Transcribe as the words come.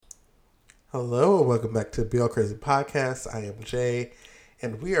Hello and welcome back to BL Crazy Podcast. I am Jay,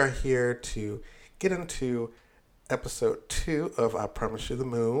 and we are here to get into episode 2 of I Promise You the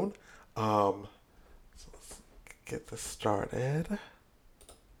Moon. So let's get this started.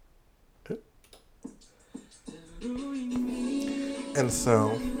 And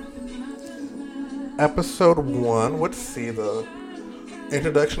so, episode 1 would see the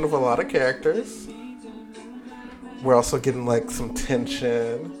introduction of a lot of characters. We're also getting like some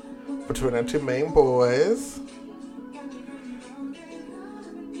tension between our two main boys.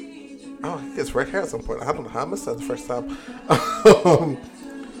 Oh, he gets red hair at some point. I don't know how I missed that the first time.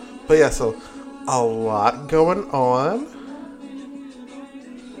 But yeah, so a lot going on.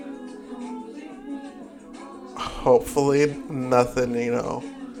 Hopefully nothing,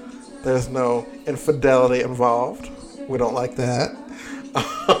 there's no infidelity involved. We don't like that.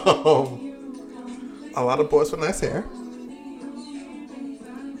 A lot of boys with nice hair.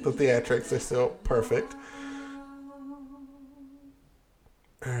 The theatrics are still perfect.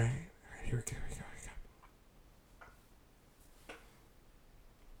 Alright, here we go.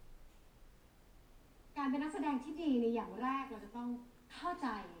 การเป็นนักแสดงที่ดีในอย่างแรกเราจะต้องเข้าใจ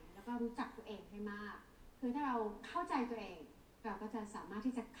แล้วก็รู้จักตัวเองให้มากคือถ้าเราเข้าใจตัวเองเราก็จะสามารถ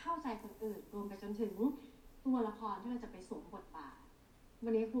ที่จะเข้าใจคนอื่นรวมไปจนถึงตัวละครที่เราจะไปสวมบทบาทวั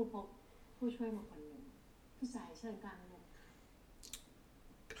นนี้ครูพบผู้ช่วยมาคนหนึ่งผู้ชายเชิญกลางวง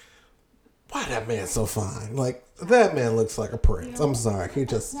Why that man so fine? Like, that man looks like a prince. I'm sorry.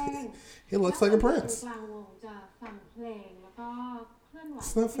 He looks like a prince. กลางวงจะฟังเพลงแล้วก็เคลื่อนไหว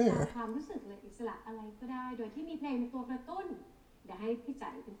It's not fair. ความรู้สึกเลยอิสระอะไรก็ได้โดยที่มีเพลงเป็นตัวกระตุ้นเดี๋ยวให้พี่จ๋า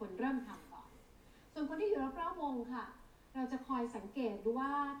เป็นคนเริ่มทำก่อนส่วนคนที่อยู่รอบๆวงค่ะเราจะคอยสังเกตดูว่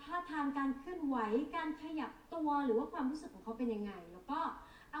าท่าทางการเคลื่อนไหวการขยับตัวหรือว่าความรู้สึกของเขาเป็นยังไงแล้วก็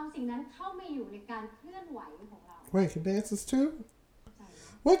เอาสิ่งนั้นเข้ามาอยู่ในการเคลื่อนไหวของเรา Wait, he dances too?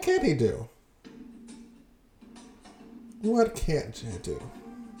 What can't he do? What can't you do?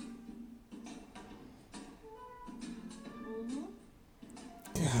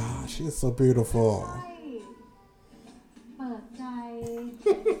 God, she is so beautiful. เปิดใจ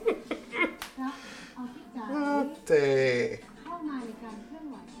รับเอาพี่จ๋า What day? เข้ามาในการเคลื่อน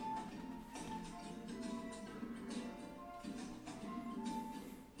ไหว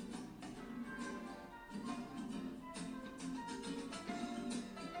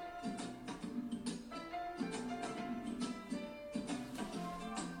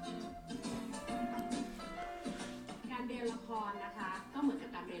การเรียนละครนะคะก็เหมือนกับ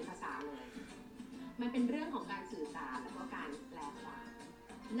การเรียนภาษาเลยมันเป็นเรื่องของการสื่อสารแล้วก็การแปลความ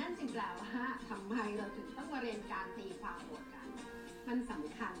นั่นจึงแปลว่าทำไมเราถึงต้องมาเรียนการตีความบทกันมันส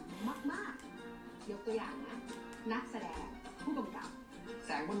ำคัญมากๆยกตัวอย่างนะนักแสดงผู้กำกับแส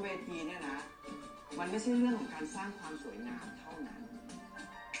งบนเวทีเนี่ยนะมันไม่ใช่เรื่องของการสร้างความสวยงามเท่านั้น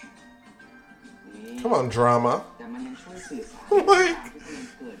Come on, drama. แต่มันยังช่วยสื่อสารเรื่องราวที่กำลัง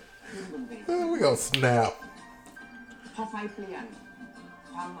เกิดขึ้นบนเวที We gonna snap. พอไฟเปลี่ยน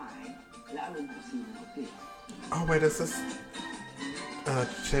ความหมายและอารมณ์ของซีนมันก็เปลี่ยน Oh, wait, is this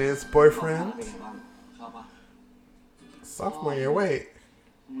Jay's boyfriend? เป็นไงบ้างชอบปะ Sophomore year, wait.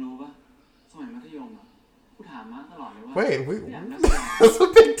 มึงรู้ปะสมัยมัธยมอ่ะกูถามมาตลอดเลยว่า Wait, อยากนัก that's a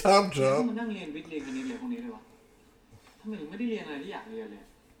big time แสดง jump. มันนั่งเรียนวิทย์เรียนคณิตเรียนพวกนี้เลยวะทำไมถึงไม่ได้เรียนอะไรที่อยากเรียนเลย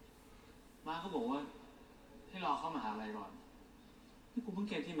มาเขาบอกว่าให้รอเข้ามหาลัยก่อนนี่กูเพิ่ง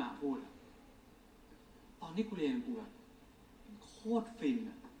เกณฑ์ที่มาพูดอะตอนที่กูเรียนกูแบบโคตรฟิน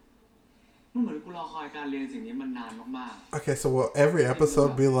อะมันเหมือนกูรอคอยการเรียนสิ่งนี้มันนานมาก Okay, so will every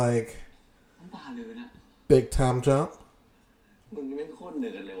episode be like ๆน้ำตาเลยนะ big time jump? มึงนี่ไม่โคตรเหนื่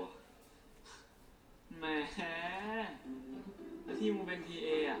อยเลยวะแหมแล้วที่มึงเป็น TA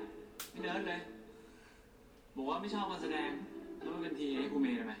อ่ะไม่เนิร์ดเลยบอกว่าไม่ชอบการแสดงแล้วมาเป็น TA ให้กูเม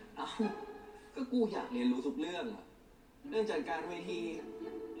ย์ได้ไหมเอ้าก็กูอยากเรียนรู้ทุกเรื่องอะเรื่องจัดการเวที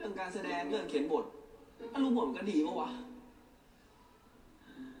เรื่องการแสดงเรื่องเขียนบทถ้ารู้บทมันก็ดีปะวะ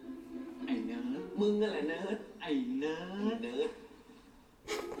ไอ้เนิร์ดมึงนั่นแหละเนิร์ดไอ้เนิร์ด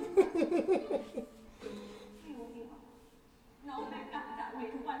น้องแม่กลับจากเว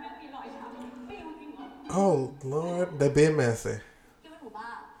ทุกวันแม่มีรอยช้ำไม่รู้จริงเหรอ Oh, Lord, they being messy. คิดว่าหนูบ้า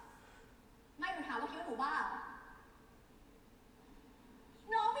ไม่หนูถามว่าคิดว่าหนูบ้า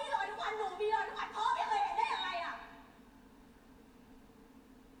น้องมีรอยทุกวันหนูมีรอยทุกวันพ่อไม่เคยเห็นได้ยังไงอะ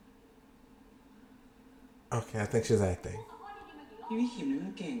Okay, I think she's acting. พี่วิคิมนี่มั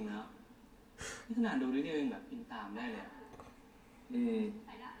นเก่งนะนี่ขนาดดูนิดเดียวเองแบบอินตามได้เลย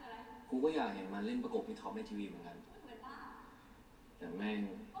กูก็อยากเห็นมันเล่นประกบพี่ท็อปในทีวีเหมือนกันแต่แม่ง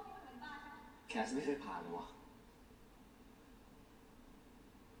แคสไม่เคยผ่านเลยวะ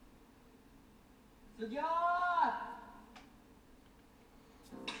สุดยอด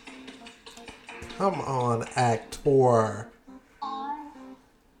Come on, actor. โอ๊ย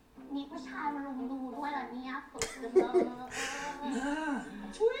มีผู้ชายมาลุมดูด้วยเหรอเนี่ยสุดเลย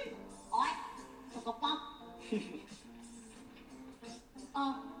ช่วยโอ๊ยสกปรกไ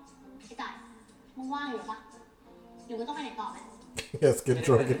อ้จ่ายมึงว่างอยู่ปะเดี๋ยวมึงต้องไปไหนต่อไหม Yes, get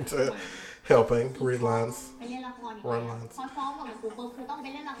drunk into helping read lines. ไปเล่นละครอีก Run แล้ว lines. พอซ้อมกับกูปุ๊บกูต้องไป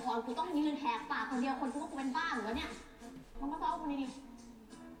เล่นละครกูต้องยืนแหกปากคนเดียวคนคิดว่ากูเป็นบ้าเหรอเนี่ยมึงมาซ้อมกูนี่ดิ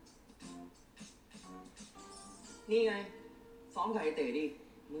นี่ไง ซ้อมกับไอเต๋ดิ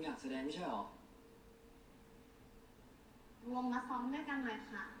มึงอยากแสดงไม่ใช่หรอ ลงมาซ้อมด้วยกันหน่อย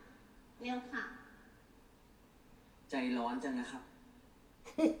ค่ะ เร็วค่ะ ใจร้อนจังนะครับ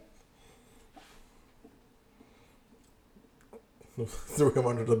Threw him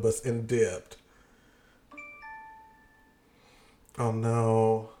under the bus and dipped. Oh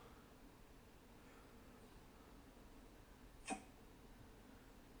no.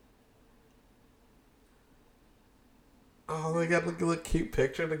 Oh, they got a little cute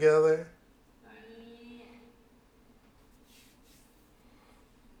picture together.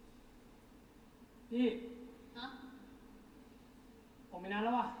 พี่ เนาะ ผมไม่นานแ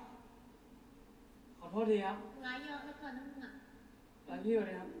ล้วว่ะ ขอโทษทีครับ ร้ายเยอะเหลือเกินนะมึงอ่ะ ร้านพี่อยู่เ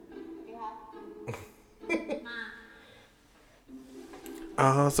ลยครับ ดีครับมา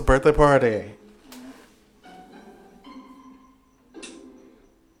Oh, it's a birthday party.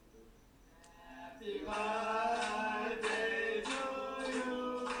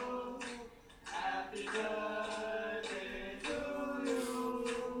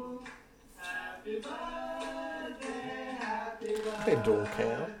 Hey, dual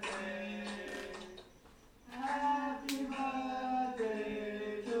cam.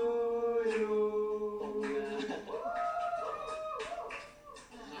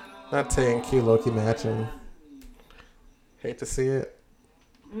 Not Tay and Q Loki matching. Hate to see it.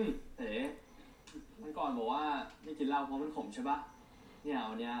 เต๋มันก่อนบอกว่าไม่กินเหล้าเพราะมันขมใช่ปะเนี่ย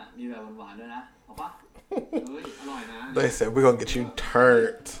วันเนี้ยมีแบบหวานๆด้วยนะเอาปะ เฮ้ย อร่อยนะ They said we're gonna get you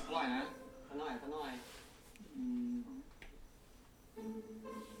turned. อร่อยนะ ขอหน่อยขอหน่อย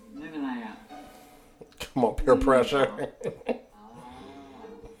ไม่เป็นไรอ่ะ Come on, peer pressure.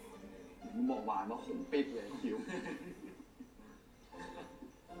 มึงบอกหวานว่าขมปิดเลยคิว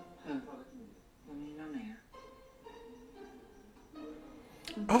วันนี้นั่งไหนอ่ะ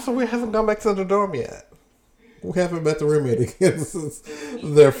Also, we haven't gone back to the dorm yet. We haven't met the roommate again since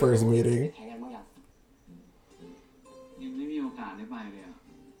their first meeting. แข่งกันบ้างยัง ยังไม่มีโอกาสได้ไปเลยอ่ะ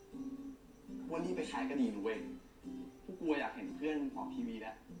วันนี้ไปแข่งก็ดีนะเว้ยพวกกูอยากเห็นเพื่อนออกทีวีแ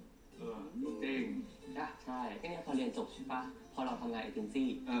ล้ว จริง ใช่ก็เนี่ยพอเรียนจบใช่ปะพอเราทำงานเอเจนซี่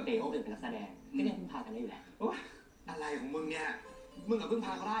เต๋อก็เป็นนักแสดงก็เนี่ยเพิ่งพากันได้อยู่แล้ว โอ๊ยอะไรของมึงเนี่ย มึงกับเพิ่งพ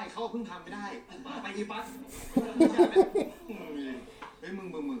าเขาได้ เขาเพิ่งทำไม่ได้ ไปอีปัสเฮ้ยมึง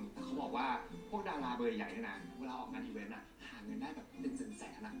แต่เขาบอกว่าพวกดาราเบอร์ใหญ่เนี่ยนะ เวลาออกงานอีเวนต์อะหาเงินได้แบบเป็นแส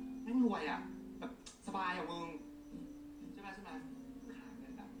นๆอะแม่งรวยอะแบบสบายอะมึง ใช่ไหมหาเงิ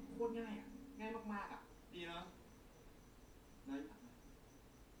นแบบโคตรง่ายอะง่ายมากๆอะดีเนาะ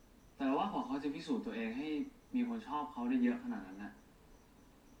แต่ว่าพอเขาจะพิสูจน์ตัวเองให้มีคนชอบเขาได้เยอะขนาดนั้นนะ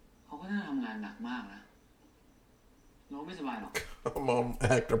เขาก็น่าทำงานหนักมากนะเราไม่สบายหรอก Mom,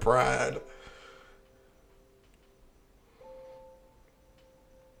 actor pride.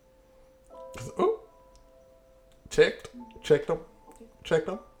 Oh, checked them.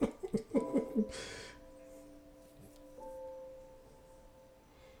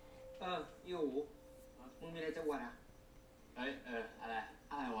 อีหูมึงมีอะไรจะอวดอ่ะ เฮ้ย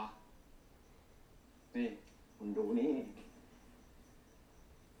อะไรวะ นี่คุณดูนี่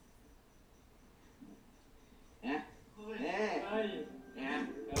เนี่ย เฮ้ย เนี่ย เฮ้ย เนี่ย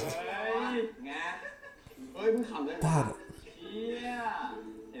เฮ้ย ไงเฮ้ยเพิ่งขำเลย Dad, เชี่ย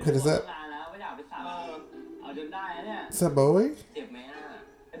What is that? นานแล้วไม่อยากไปสั่งเอาจนได้นะเนี่ย is that Bowie? เจ็บไหมอ่ะ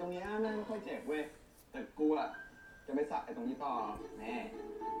ไอ้ตรงเนี้ยแม่งไม่ค่อยเจ็บเว้ยแต่กูอ่ะจะไม่สักไอ้ตรงนี้ต่อแน่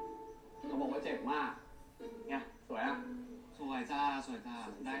เขาบอกว่าเจ็บมากไงสวยอ่ะ สวยจ้า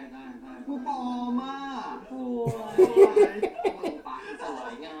ได้ กูปลอมอ่ะ โอ้ย มึงปากสว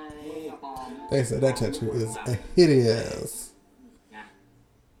ยไงมึงอะปลอม They said that tattoo is hideous. ไง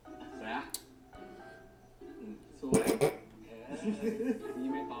สวยอ่ะ สวย นี่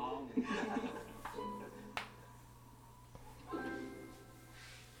ไม่ปลอม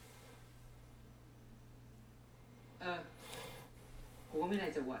กูก็ไม่ได้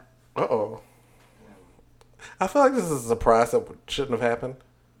จะอวด Uh-oh. I feel like this is a surprise that shouldn't have happened.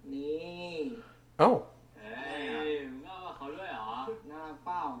 นี่ Oh. เฮ้ยมึงเอากับเขาด้วยเหรอ น่ารักเป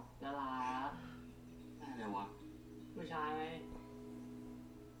ล่าน่ารัก อะไรวะผู้ชายไง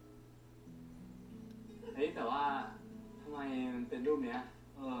เฮ้ยแต่ว่าทำไมมันเป็นรูปเนี้ย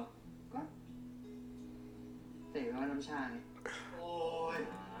ก็ เตะว่าน้ำชาไง โอ้ย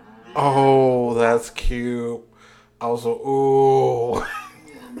Oh, that's cute. Also, ooh.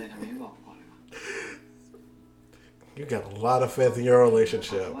 ทำไมไม่บอกก่อนเลยวะ You got a lot of faith in your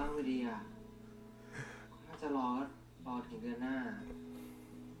relationship. ว่างพอดีอ่ะถ้าจะรอก็รอถึงเดือนหน้า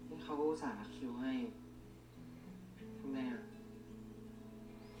นี่เขาก็อุตส่าห์นัดคิวให้ทำไมอ่ะ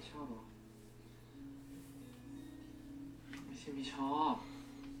ไม่ชอบเหรอ ไม่ใช่ไม่ชอบ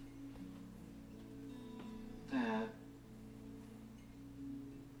แต่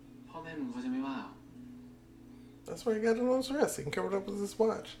พ่อแม่มึงเขาจะไม่ว่าเหรอ That's why you got a nose rest. You can cover it up with this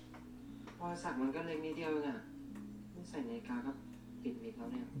watch. รอยสักมันก็เล็กนิดเดียวเองอ่ะนี่ใส่นาฬิกาก็ปิดมิดแล้ว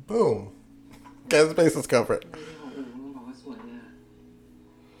เนี่ย Boom. Get his face is covered. ไม่ได้ของอู๋มึงบอกว่าสวยเลยอ่ะ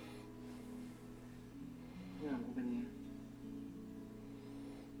งานกูเป็นไง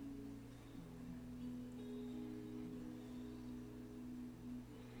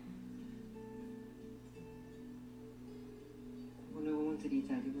กูนึกว่ามึงจะดีใ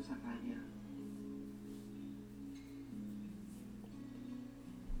จที่กูสักลายเนี่ย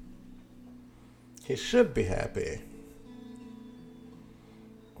He should be happy.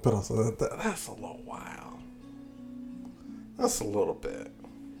 But also, that's a little wild. That's a little bit.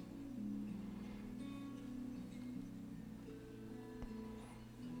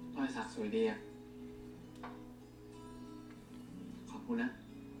 รอยสักสวยดีอ่ะ ขอบคุณนะ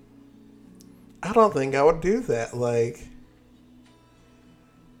I don't think I would do that. Like,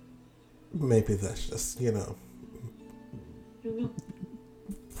 maybe that's just,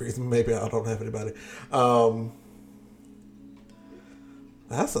 reason. Maybe I don't have anybody.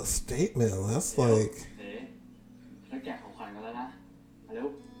 That's a statement. That's like, เอ๊ะแล้วแกะของขวัญกันแล้วนะมาเร็ว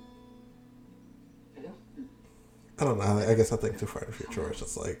ไปเร็ว I don't know. I guess I think too far in the future. It's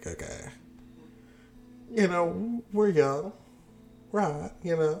just like, okay, we're young, right?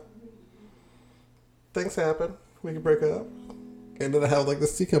 Things happen. We can break up, and then I have like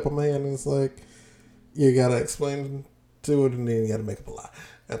this teacup in my hand, and it's like, you gotta explain to it, and then you gotta make up a lie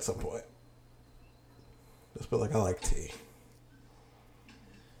at some point. Just be like, I like tea.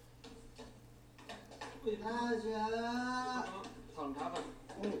 น่าจะถอนเท้าแบบ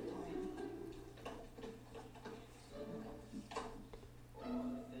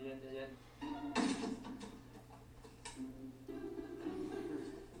ใจเย็นใจเย็น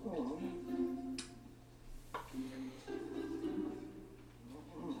โอ้ย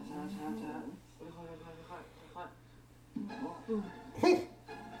ช้าช้าช้าค่อยค่อยค่อยค่อยค่อย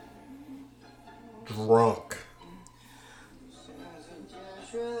Drunk.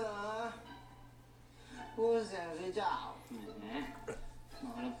 睡了，我想睡觉。 แหมน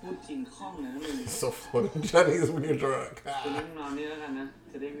อนแล้วพูดจริงคล่องเลยนะมึง So funny, Chinese when you're drunk. คุณนั่งนอนนี่แล้วกันนะ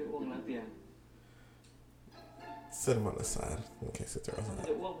จะได้ไม่อ้วกแล้วเตียง Sit him on the side in case it throws ถ้า out.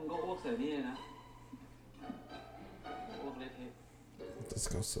 จะอ้วกมึงก็อ้วกใส่นี่เลยนะ อ้วกเละเทะ This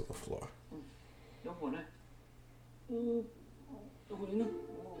goes to the floor. ยกหัวหน่อยยกหัวนิดนึง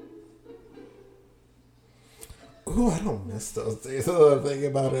Ooh, I don't miss those days. I'm thinking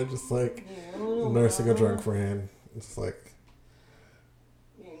about it, just like nursing a drunk friend. It's like,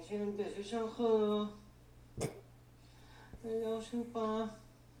 明天得去上课了，还要上班，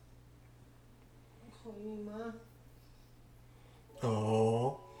可以吗？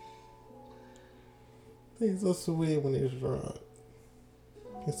 oh, he's so sweet when he's drunk.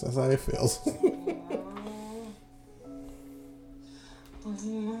 He says how he feels. 可以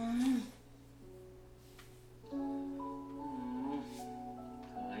吗？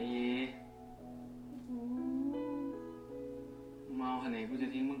 เฮ้ยเมาขนาดไหนกูจะ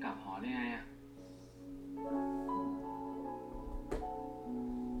ทิ้งมึงกลับหอได้ไงอะ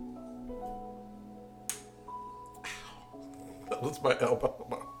That was my elbow.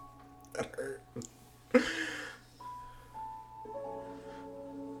 That hurt.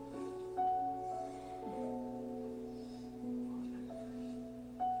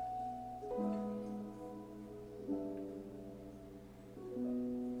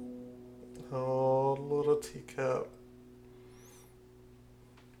 Oh, little teacup.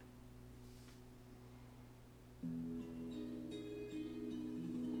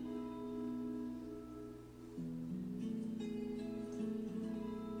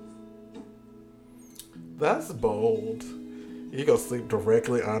 That's bold. You go sleep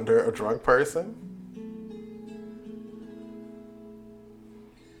directly under a drunk person?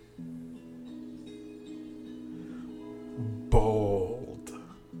 Bold.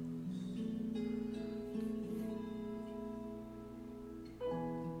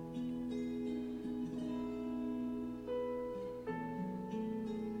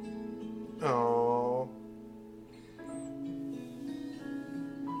 Oh.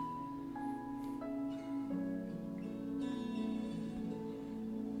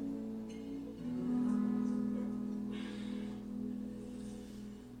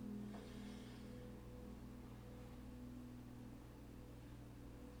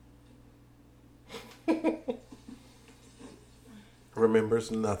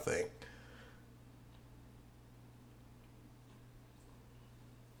 remembers nothing.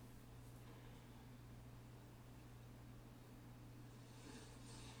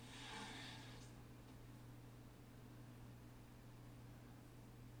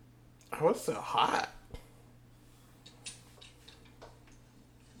 Oh, it's so hot.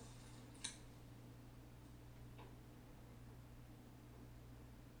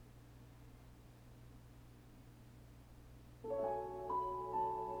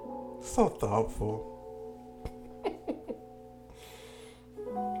 So thoughtful.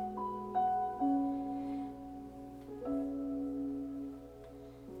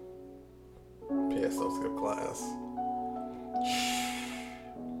 PSO skip class.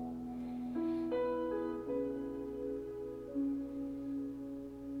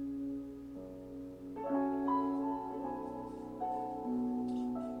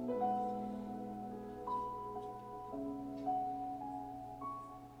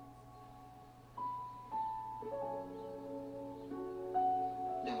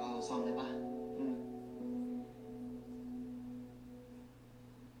เดี๋ยวเราซ่อมได้ปะ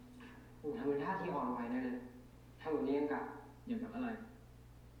ทำเป็นท่าทีอ่อนไหวได้เลยทำแบบนี้ยังกับ อย่างกับอะไร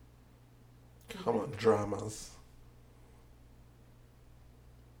Come on, dramas.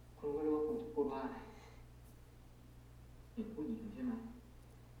 คุณก็รู้ว่าผมจะพูดว่าอะไร เห็นผู้หญิงใช่ไหม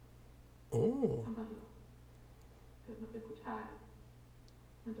Ooh. ทำไมเหรอเกิดมันเป็นผู้ชาย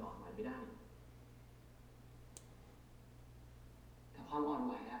มันจะอ่อนไหวไม่ได้ แต่ความอ่อนไ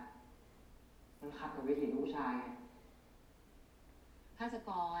หวอะมันขัดกับวิถีผู้ชายไง ภาสก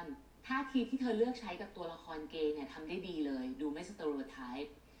รท่าทีที่เธอเลือกใช้กับตัวละครเกย์เนี่ยทำได้ดีเลย ดูไม่สเตอริโอไท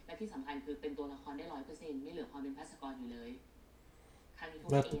ป์และที่สำคัญคือเป็นตัวละครได้100%ไม่เหลือความเป็นภาสกรอยู่เลย ครั้งนี้ทุก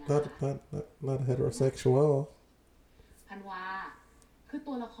Not เองนะคะ not heterosexual. พันวาคือ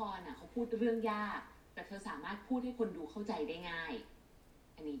ตัวละครน่ะเขาพูดเรื่องยาก แต่เธอสามารถพูดให้คนดูเข้าใจได้ง่าย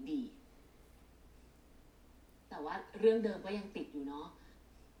อันนี้ดี แต่ว่าเรื่องเดิมก็ยังติดอยู่เนาะ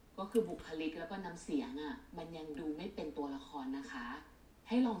ก็คือบุคลิกแล้วก็น้ำเสียงอ่ะมันยังดูไม่เป็นตัวละครนะคะ ใ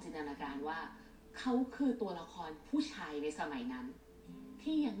ห้ลองจินตนาการว่าเขาคือตัวละครผู้ชายในสมัยนั้น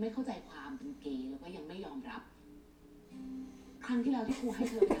ที่ยังไม่เข้าใจความเป็นเกย์แล้วก็ยังไม่ยอมรับ ครั้งที่แล้วที่ครูให้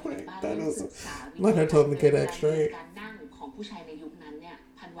เธอไปทำเป็นบ้าน That เรื่อง is- ศึกษาวิ Let her tell me get that ธี straight. การนั่งของผู้ชายในยุคนั้นเนี่ย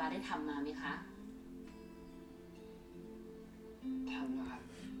พันวาได้ทำมาไหมคะ ทำมา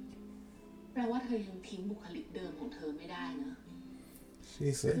แปลว่าเธอยังทิ้งบุคลิกเดิมของเธอไม่ได้นะ She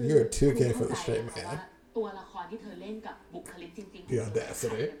said, "You're too gay for the เข้าใจ straight นะคะว่า man." ตัวละครที่เธอเล่นกับบุคลิกจริงๆ The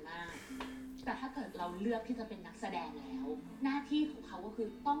audacity ต่างกันมากแต่ถ้าเกิดเราเลือกที่จะเป็นนักแสดงแล้ว หน้าที่ของเขาก็คือ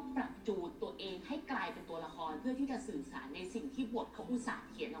ต้องปรับจูนตัวเองให้กลายเป็นตัวละครเพื่อที่จะสื่อสารในสิ่งที่บทเขาอุตส่าห์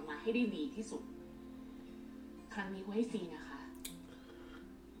เขียนออกมาให้ได้ดีที่สุด ครั้งนี้ก็ให้ฟรีนะคะ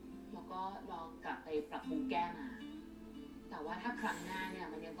แล้วก็ลองกลับไปปรับปรุงแก้มา แต่ว่าถ้าครั้งหน้าเนี่ย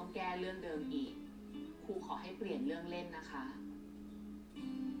มันยังต้องแก้เรื่องเดิมอีก ครูขอให้เปลี่ยนเรื่องเล่นนะคะ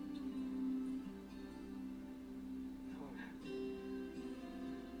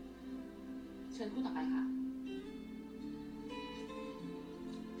เชิญคู่ต่อไปค่ะ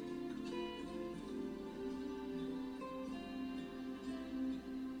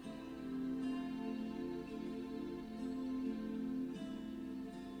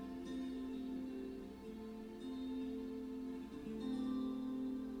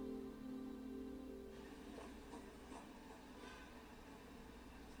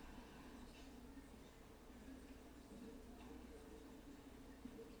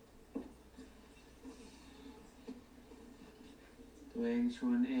ตัวเองช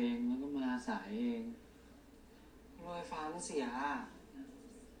วนเองแล้วก็มาสายเอง รถไฟฟ้ามันเสีย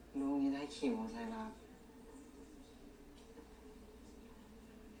ลุงนี้ได้ขี่มอเตอร์ไซค์มา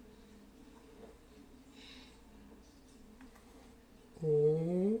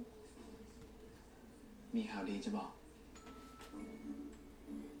Mm. มีข่าวดีจะบอก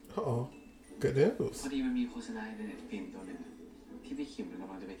Uh-oh. Good news. พอดีมันมีโฆษณาในเน็ตฟิล์มตัวหนึ่งอะที่พี่คิมมันก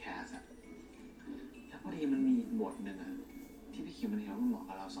ำลังจะไปแคสอะแล้วพอดีมันมีบทหนึ่งอะที่พี่คิมมันเห็นว่ามันเหมาะ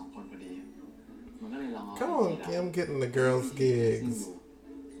กับเราสองคนพอดี มันก็เลยลองเอา Come on, Kim, getting the girls' gigs.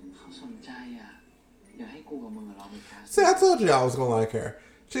 เขาสนใจอะอยากให้กูกับมึงอะลองไปแคส See, I told you I was gonna like her.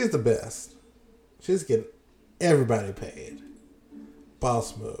 She's the best. She's getting everybody paid. Boss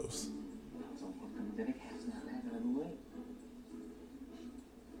moves. เราสองคนกำลังจะได้แคสงานแรกกันแล้วนุ้ย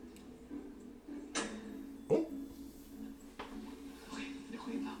Oh. โอเคเดี๋ยวคุ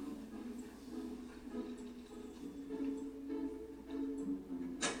ยกันต่อ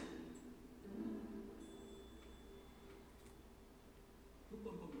ทุกค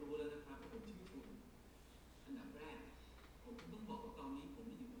นคงรู้แล้วนะครับว่าผมชื่อชุนอันดับแรกผมต้องบอกว่าตอนนี้ผมไ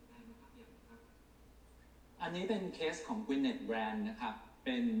ด้อยู่กับแฟนมาพักใหญ่ครับ อันนี้เป็นเคสของ Gwyneth Brand นะครับเ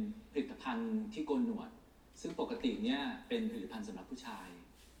ป็นผลิตภัณฑ์ที่โกนหนวดซึ่งปกติเนี่ยเป็นผลิตภัณฑ์สำหรับผู้ชาย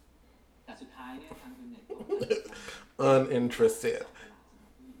แต่สุดท้ายเนี่ยทาง Gwyneth ก็ Uninterested.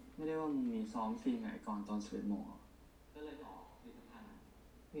 ไม่ได้ว่ามึงมีซ้อมซีนไงก่อนตอน11 โมง ก็เลยออกผลิตภัณฑ์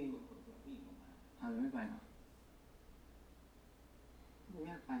นี่ กดขนส่งผู้หญิงออกมา หาไม่ไปเหรอไม่อ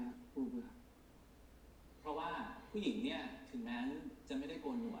ยากไปอ่ะกูเบื่อ เพราะว่าผู้หญิงเนี่ยถึงแม้จะไม่ได้โก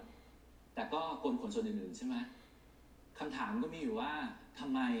นหนวดแต่ก็โกนขนส่วนอื่นๆใช่ไหมคำถามก็มีอยู่ว่าท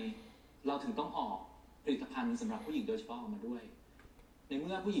ำไมเราถึงต้องออกผลิตภัณฑ์สำหรับผู้หญิงโดยเฉพาะออกมาด้วยในเ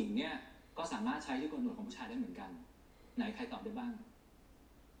มื่อผู้หญิงเนี่ยก็สามารถใช้ที่โกนหนวดของผู้ชายได้เหมือนกันไหนใครตอบได้บ้าง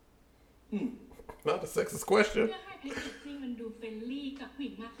Not a sexist question. เพื่อให้แพคเกจจิ้งมันดูเฟรนลี่กับผู้ห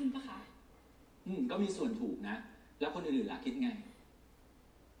ญิงมากขึ้นปะคะ ก็มีส่วนถูกนะแล้วคนอื่นๆล่ะคิดไง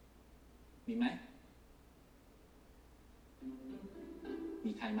มีไหม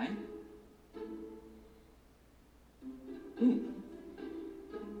มีใครไหม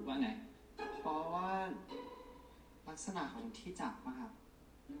ว่าไง เพราะว่าลักษณะของที่จับอะครับ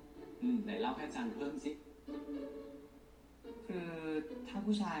ไหนเล่าให้อาจารย์เพิ่มสิ คือถ้า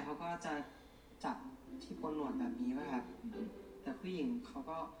ผู้ชายเขาก็จะจับที่โกนหนวดแบบนี้ป่ะครับ แต่ผู้หญิงเขา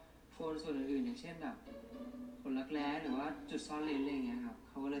ก็โฟนส่วนอื่นๆอย่างเช่นแบบขนรักแร้หรือว่าจุดซ่อนเลนอะไรอย่างเงี้ยครับเ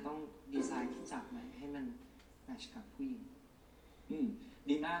ขาก็เลยต้องดีไซน์ที่จับใหม่ให้มันแมทช์กับผู้หญิง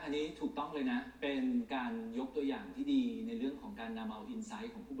ดีมากอันนี้ถูกต้องเลยนะเป็นการยกตัวอย่างที่ดีในเรื่องของการนำเอาอินไซ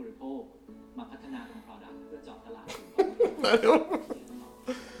ต์ของผู้บริโภคมาพัฒนาเป็น product เพื่อเจาะตลาดถึง I don't.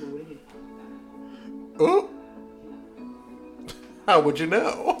 รู้ได้ไง Ooh. How would you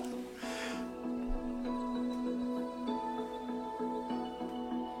know?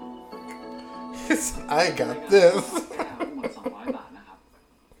 I got this. แก้วทั้งหมด200 บาทนะครับ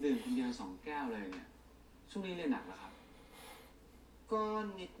ดื่มคนเดียว2 แก้วเลยเนี่ยช่วงนี้เรียนหนักเหรอครับ ก็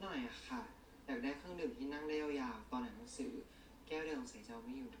นิดหน่อยอะค่ะอยากได้เครื่องดื่มที่นั่งได้ยาวๆตอนอ่านหนังสือแก้วเดียวของใส่เจ้าไ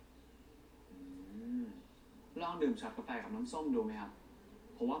ม่อยู่ ลองดื่มช็อตกาแฟกับน้ำส้มดูไหมครับ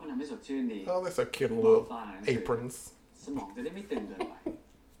ผมว่ามันทำให้สดชื่นดี Oh, these are cute little aprons. สมองจะได้ไม่ตื่นเกินไป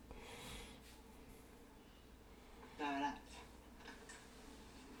ได้แล้วแหละ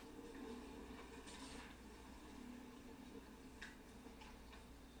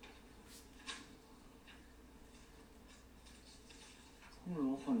ไม่รู้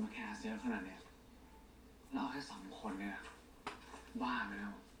ว่าคนมาแคสเยอะขนาดเนี้ยแล้วเอาแค่2 คนเนี่ยบ้าไปแล้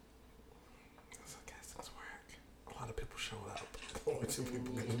ว That's how castings work. A lot of people show up. Only 2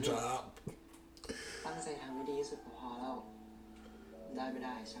 people get the job. ตั้งใจทำให้ดีที่สุดก็พอแล้วได้ไม่ไ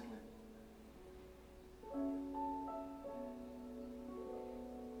ด้ช่างมัน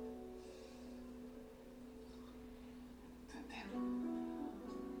ตื่นเต้น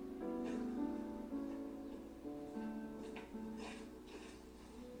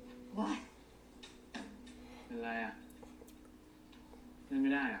ว้ายเป็นไรอ่ะเล่นไ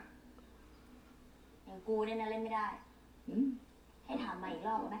ม่ได้อ่ะ อย่างกูเนี่ยนะเล่นไม่ได้ ให้ถามใหม่อีกร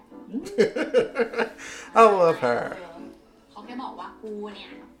อบไหม I love her. เขาแค่บอกว่ากูเนี่ย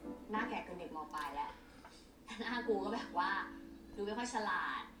หน้าแก่เกินเด็กม.ปลายแล้วหน้ากูก็แบบว่าดูไม่ค่อยฉลา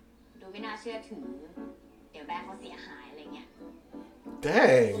ด ดูไม่น่าเชื่อถือ เดี๋ยวแบงค์เขาเสียหายอะไรเงี้ย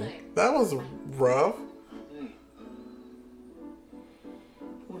Dang. That was rough.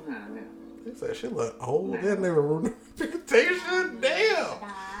 พูดหาเนี่ย They said she looked old. They didn't even ruin her reputation. Damn. ด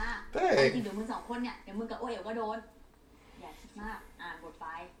า Dang. จริงเดี๋ยวมึง2 คนเนี่ยเดี๋ยวมึงกับโอ้ยเดี๋ยวก็โดน อย่าคิดมากอ่านบทไป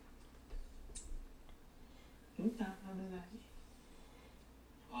ตามทำอะไร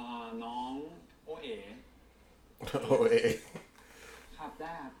น้องโอเอ๋ Oh, hey. ขับไ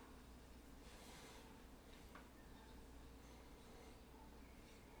ด้ครับ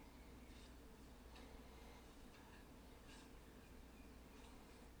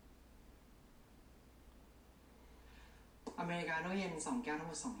อเมริกาโน่เย็น2 แก้วทั้ง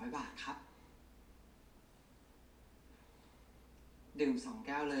หมด200 บาทครับ ดื่ม2 แ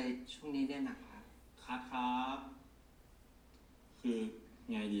ก้วเลยช่วงนี้เรียนหนักครับ ครับคือ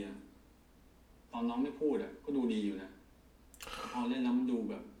ไงดีอะตอนน้องไม่พูดอะก็ดูดีอยู่นะพอเล่นแล้วมันดู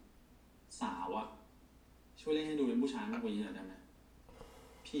แบบสาวอะช่วยเล่นให้ดูเป็นผู้ชายมากกว่านี้หน่อยได้ไหม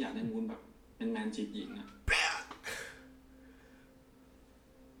พี่อยากได้มูนแบบเป็นแมนจีบหญิงอะ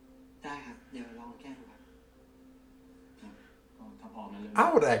ได้ครับ เดี๋ยวลองแก้ดูครับ ก็ถ้าพร้อมแล้วเลย I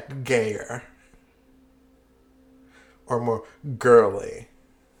would act gayer. Or more girly.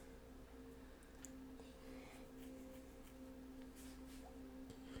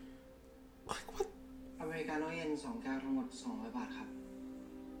 Like, what? อเมริกาโน่เย็น2 แก้วทั้งหมด200 บาทครับ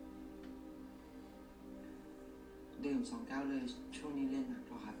ดื่ม2 แก้วเลยช่วงนี้เล่นหนักแ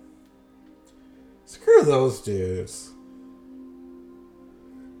ล้วครับ Screw those dudes.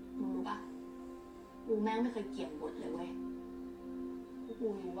 มึงรู้ปะกู กูแม่งไม่เคยเกลียดบทเลยเว้ยกู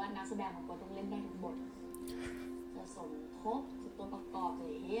รู้ว่านักแสดงของกูต้องเล่นได้ทุกบทจะสมทบจะตัวประกอบจะ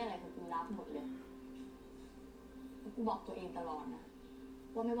เฮียอะไรกูรับหมดเลยกูบอกตัวเองตลอดนะ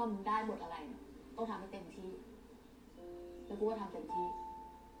ว่าไม่ว่ามึงได้บทอะไรต้องทำให้เต็มที่แล้วกูก็ทำเต็มที่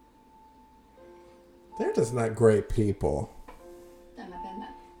They're just not great people. แต่มันเป็นแบ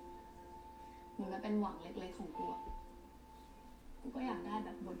บเหมือนมันเป็นหวังเล็กๆของกูกูก็อยากได้แบ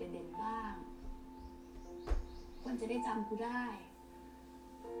บบทเด่นๆบ้างคนจะได้จำกูได้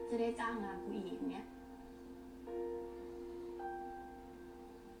จะได้จ้างงานกูอีกอย่างเงี้ย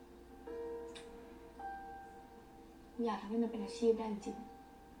อยากทำให้มันเป็นอาชีพได้จริง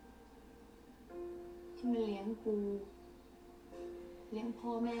ที่มันเลี้ยงกูเลี้ยงพ่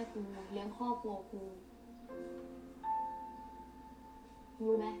อแม่กูเลี้ยงครอบครัวกู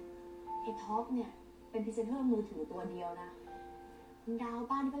รู้ไหมไอ้ท็อปเนี่ยเป็นพรีเซนเตอร์มือถือตัวเดียวนะมันดาว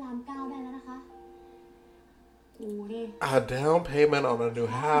บ้านที่พระราม9ได้แล้วนะคะกูนี่ A down payment on a new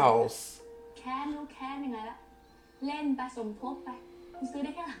house. แค้นรู้แค้นยังไงละเล่นไปสมทบไปกูซื้อไ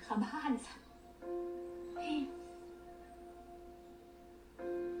ด้แค่หลังคาบ้านสัก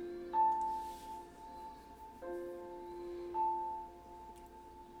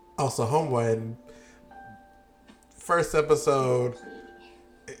Also, Homeboy, in first episode,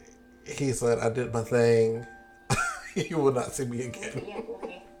 he said, I did my thing. You will not see me again.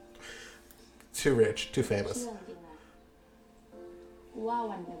 Too rich, too famous. เชื่อจริงๆนะว่า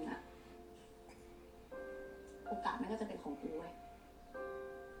วันหนึ่งอะโอกาสมันก็จะเป็นของกูเว้ย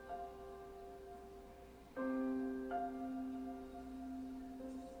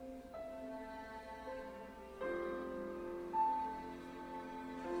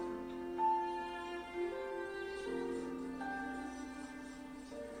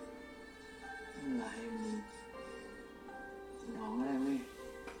อะไรมึงร้องอะไรเว้ย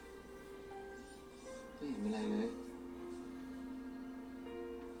ไม่เห็นมีอะไรเลย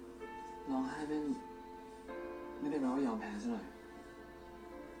ร้องไห้แม่งไม่ได้แปลว่ายอมแพ้ซะหน่อย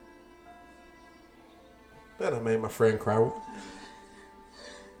That I made my friend cry.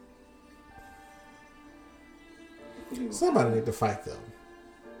 Somebody need to fight them.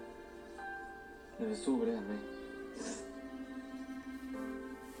 เราจะสู้ไปด้วยกันไหม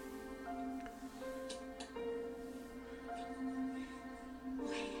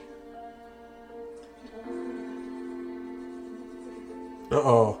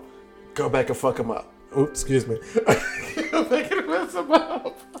Uh-oh. Go back and fuck him up. Oops, excuse me. Go back and mess him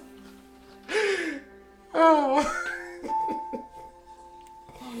up. Oh.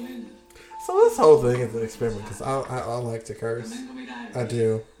 ตอนเล่น So this whole thing is an experiment because I like to แต่ curse. แม่งก็ไม่ได้ I do.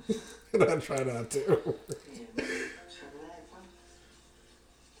 And I try not to.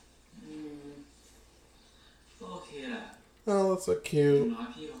 ก็โอเคแหละ Oh, that's so อย่าง cute. น้อย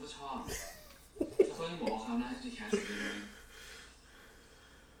พี่เขาก็ชอบแล้วก็ยังบอกว่าเขาน่าจะแคสต์เลย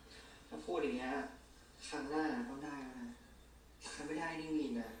ถ้าพูดอย่างเงี้ยครั้งหน้าต้องได้แล้วนะถ้าไม่ได้นี่มี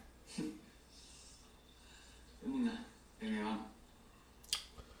นะ แล้วมึงอะเป็นไงบ้าง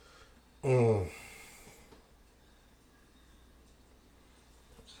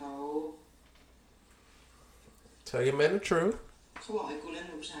เขา Tell your man the truth. เขาบอกให้กูเล่นเ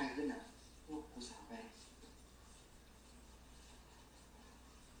ป็นผู้ชายขึ้นอ่ะบอกกูสาวไป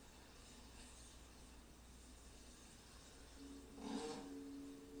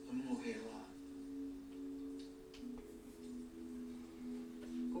แล้วมึงโอเคหรอ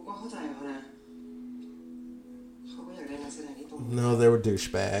กูก็เข้าใจเขานะเขาก็อยากได้นักแสดงที่ตรง No, they were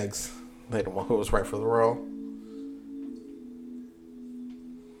douchebags. They didn't want who was right for the role.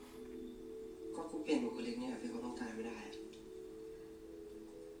 ก็กูเปลี่ยนบุคลิกเนี่ยที่เขาต้องการไม่ได้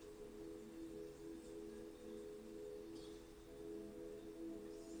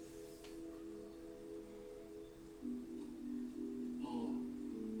โอ้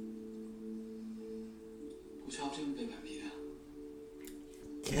กูชอบที่มันเป็นแบบนี้นะ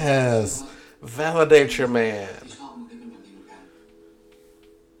Yes. Validate your man. กูชอบมึงที่เป็นแบบนี้เหมือนกัน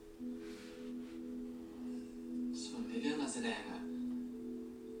ส่วนในเรื่องการแสดงอะ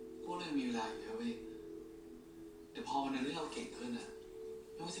กูเลยมีเวลาอยู่แล้วเว้ยแต่พอวันนึงที่เราเก่งขึ้นอะ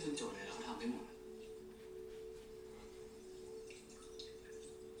ไม่ว่าจะเป็นโจทย์อะไรเราก็ทำได้หมด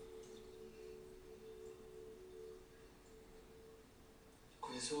กู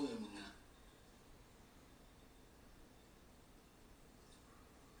จะสู้กับมึงนะ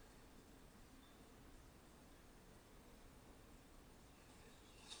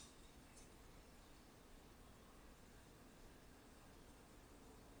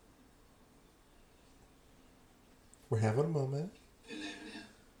We're having a moment. เป็นไรวะเนี่ย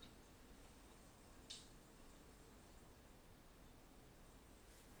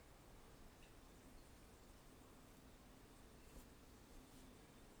I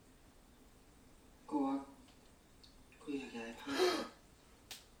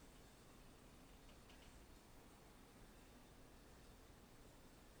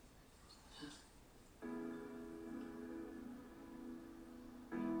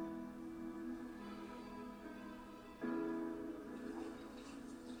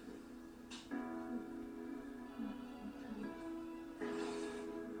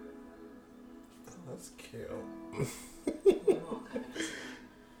That's cute. ไม่เหมาะกับการเป็นนักแส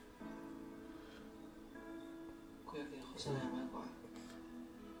ดงกูอยากเรียนโฆษณามากกว่า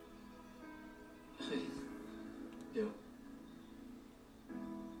เฮ้ยเดี๋ยว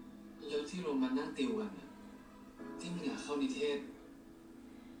แล้วที่เรามานั่งติวกันน่ะที่มึงอยากเข้านิเทศ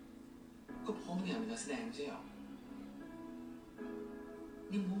ก็เพราะมึงอยากเป็นนักแสดงไม่ใช่เหรอ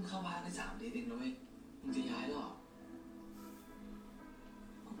นี่มึงเข้าบ้านได้3 เดือนเองนะเว้ยมึงจะย้ายแล้วเหรอ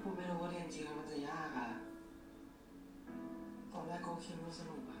ก็กูไม่รู้ว่าเรียนจริงแล้วมันจะยากอ่ะตอนแรกก็คิดว่าส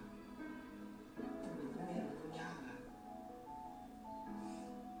นุกอ่ะแต่มันก็ไม่เห็นมันต้องยากอ่ะ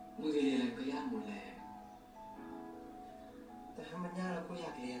มึงจะเรียนอะไรก็ยากหมดแหละ แต่ถ้ามันยากแล้วกูอย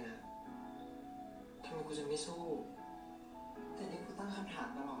ากเรียนอ่ะทำไมกูจะไม่สู้แต่นี่กูตั้งคำถาม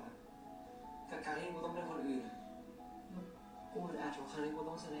ตลอดอ่ะกับการที่กูต้องเป็นคนอื่นอะกูอึดอัดทุกครั้งที่กู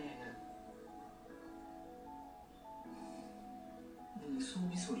ต้องแสดงอ่ะ มึงสู้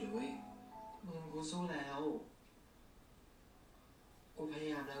ไม่สุดเลยเว้ย มึงกูสู้แล้วกูพย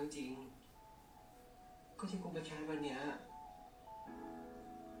ายามแล้วจริงๆก็ที่กูไปแคสวันเนี้ย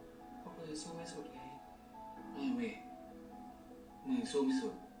เพราะกูจะสู้ไม่สุดไง ไม่เว้ยมึงยังสู้ไม่สุ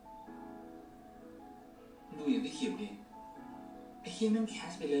ดมึงดูอย่างพี่ขิวดิไอ้เหี้ยแม่งแค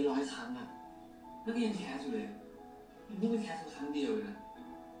สไปเลย100 ครั้งอ่ะแล้วก็ยังแคสอยู่เลยมึงเพิ่งไปแคสครั้งเดียวเลยนะ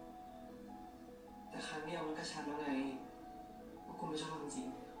แต่ครั้งเดียวมันก็ชัดแล้วไงว่ากูไม่ชอบจริง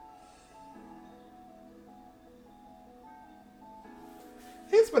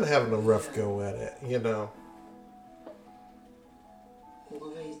He's been having a rough go at it, you know. กูก็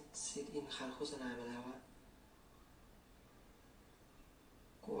ไปซิทอินคัดโฆษณามาแล้วอะ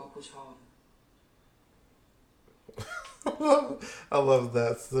กูว่ากูชอบ I love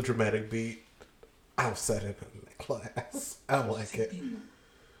that. It's the dramatic beat. I'll set it in the class. I like it.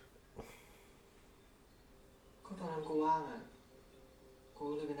 ก็ตอนนั้นกูว่างอะกู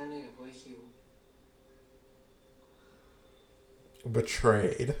เลยไปนั่งเล่นกับพวกไอ้คิว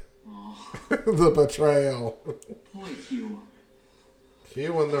Betrayed. อ๋อ The betrayal. พวกไอ้คิวอะ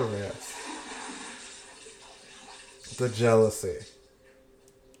You and the rest. The jealousy.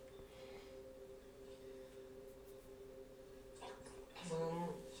 มึง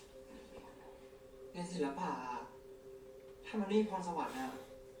เรียนศิลปะอะถ้ามันไม่มีพรสวรรค์อะ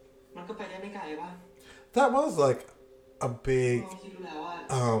มันก็ไปได้ไม่ไกลป่ะ That was like a big เราคิดดูแล้วว่า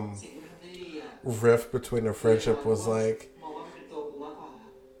สิ่งที่ทำได้ดีอะ rift between their friendship was like มองว่ามันเป็นตัวกูมากกว่า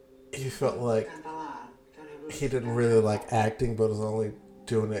he felt like การตลาดการทำธุรกิจ he didn't really like acting but was only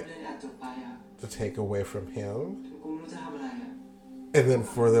doing it เรียนอัดจบไปอะ to take away from him. ถึงกูไม่รู้จะทำอะไรอะ And then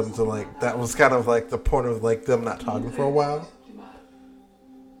for them to like that was kind of like the point of like them not talking for a while. ที่บ้าน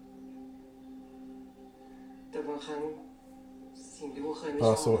แต่บางครั้งสิ่งที่กูเคยไม่ But ช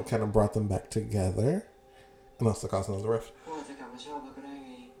อบ also it kind of brought them back together. And also caused another rift. กูอาจจะกลับมาชอบแล้วก็ได้ไ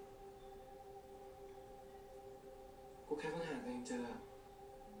งกูแค่เพิ่งหาตัวเองเจออะ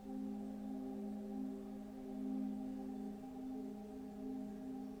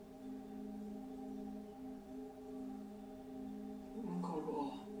มึงโกรธกูเหรอ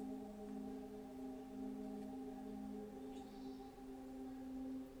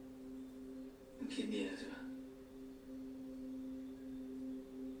มึงคิดดีแล้วใช่ปะ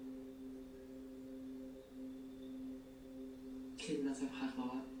คิดมาสักพักแล้ว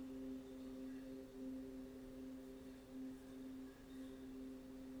อะ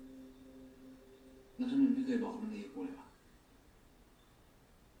แล้วทำไมไม่เคยบอกมันเลยกูเลยวะ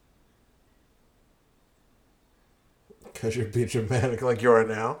Because you're being dramatic like you are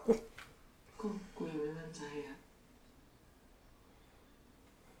now. กูยังไม่มั่นใจอะ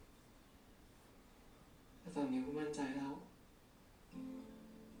แต่ตอนนี้กูมั่นใจแล้ว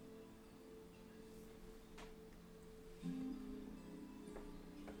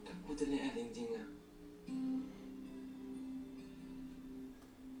ถ้ากูจะเรียนแอดจริงๆอะ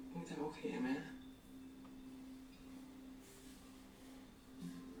มึงจะโอเคไหม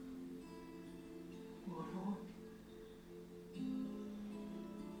กูขอโทษ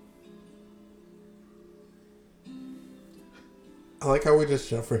I like how we just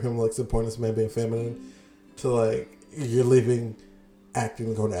jump from him like the point is man being feminine to like you're leaving acting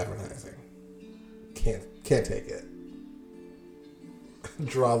and going to advertising. Can't take it.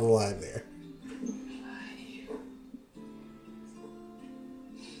 Draw the line there.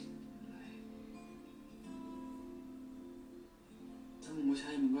 ถ้ามึงไม่ใ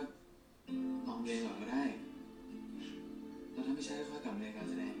ช่มึงก็ลองเรียนก่อนก็ได้แล้วถ้าไม่ใช่ก็ค่อยกลับมาเรียนการ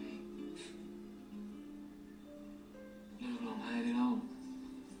แสดงไงเลิกร้องไห้ได้แล้ว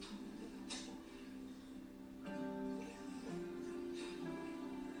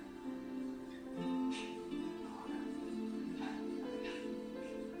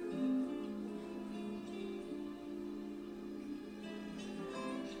I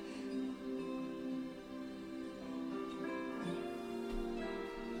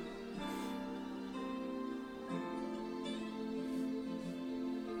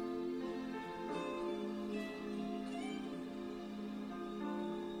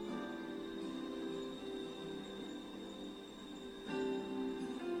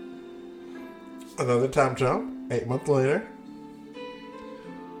Another time jump, 8 months later.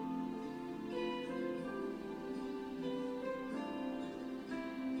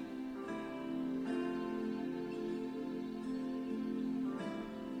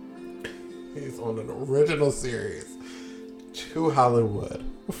 He's on an original series to Hollywood.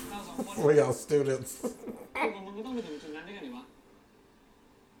 เราสองคน We all students. กูกับมึงก็ต้องไปถึงจุดนั้นด้วยกันดิวะ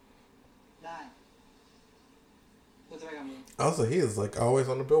ได้ กูจะไปกับมึง Also, he is like always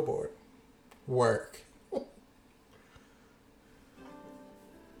on the billboard. Work.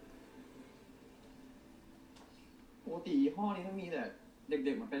 ปกติยี่ห้อนี้ต้องมีแต่เ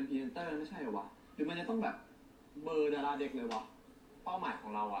ด็กๆมาเป็นพรีเซนเตอร์ไม่ใช่เหรอวะหรือมันจะต้องแบบเบอร์ดาราเด็กเลยวะเป้าหมายขอ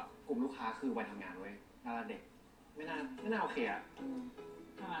งเราอะกลุ่มลูกค้าคือวัยทำงานเว้ยดาราเด็กไม่น่าโอเคอะ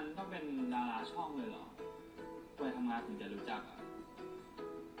ถ้างั้นต้องเป็นดาราช่องเลยเหรอไปทำงานถึงจะรู้จักอ่ะ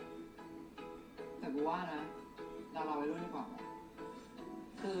แต่กูว่านะดาราวัยรุ่นดีกว่า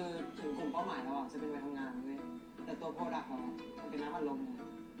คือถึงกลุ่มเป้าหมายเราอ่ะจะเป็นวัยทำงานเว้ยแต่ตัวโปรดักต์เราอะมันเป็นน้ำอัดลมไง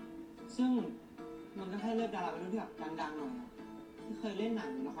ซึ่งมันก็แค่เลือกดาราวัยรุ่นที่แบบดังๆหน่อยอะที่เคยเล่นหนัง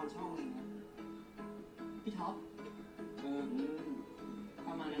หรือละครช่องอะไรอย่างเงี้ยพี่ท็อปป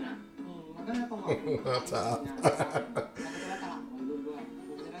ระมาณนั้นนะมันก็จะตรงกับงานแล้วก็จะได้ตลาดวัยรุ่นด้วย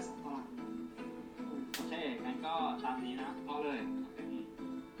มันจะได้สองตลาด โอเคงั้นก็ตามนี้นะเอาเลย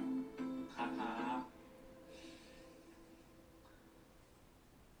ครับ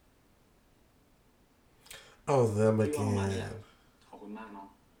Oh, them ที่ว่ามาเนี่ย again. ขอบคุณมากเนาะ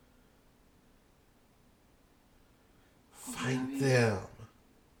Fight them.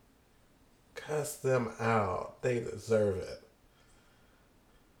 Cuss them out. They deserve it.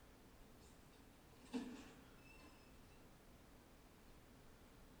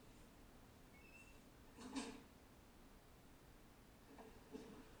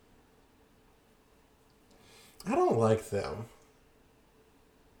 I don't like them.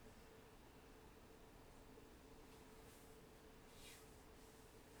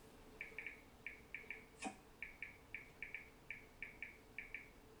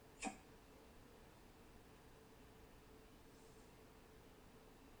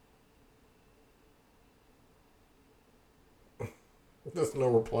 There's no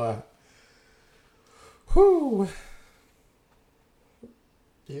reply. Whew.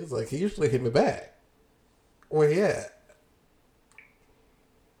 He was like, he usually hit me back. Where he at?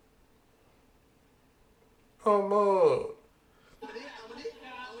 Oh, Mode.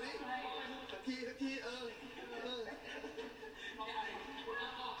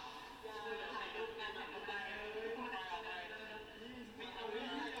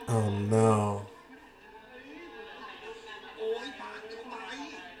 Oh, no.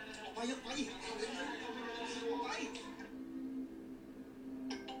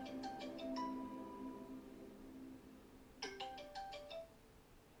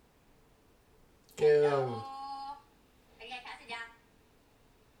 Get him. เป็นไงคะเสร็จยัง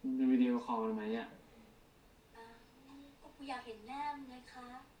มีวิดีโอคอลไหมอ่ะ ก็กูอยากเห็นหน้ามึงเลยคะ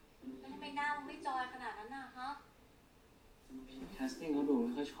แล้วทำไมหน้ามึงไม่จอยขนาดนั้นน่ะฮะ แคสติ้งเขาดูไม่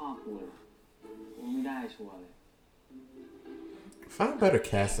ค่อยชอบกูเลยกูไม่ได้ชัวร์เลย Find better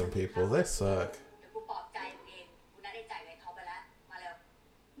casting people. They suck. เดี๋ยวกูปลอบใจมึงเองกูนัดได้จ่ายเงินเขาไปแล้ว มาเร็ว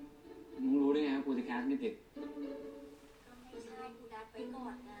มึงรู้ได้ไงว่ากูจะแคสไม่ติด ก็ไม่ใช่กูนัดไว้ก่อ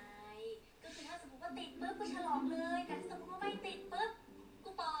นไง ก็คือถ้าสมมติว่าติดปุ๊บกูฉลองเลย แต่ถ้าสมมติว่าไม่ติดปุ๊บกู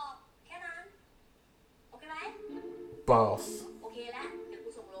ปลอบแค่นั้น โอเคไหม Boss. โอเคแล้ว เดี๋ยวกู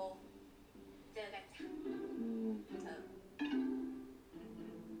ส่งโลเจอกันจ้ะเออ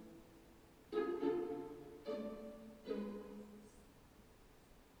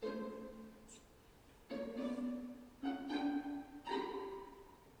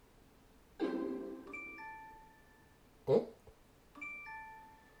Oh.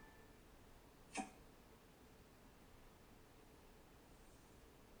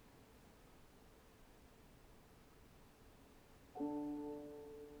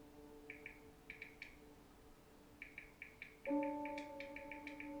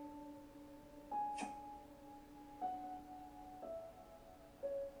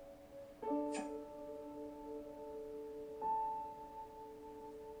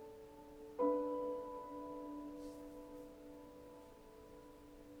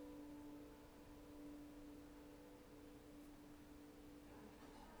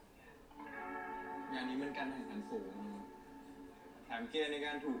งานนี้มันการแข่งขันสูงแถมเกณฑ์ในก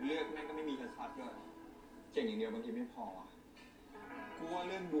ารถูกเลือกแม่งก็ไม่มีชัดๆด้วยเก่งอย่างเดียวบางทีไม่พออ่ะกูว่าเ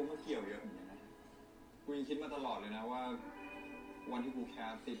รื่องดวงก็เกี่ยวเยอะเหมือนกันนะกูยังคิดมาตลอดเลยนะว่าวันที่กูแค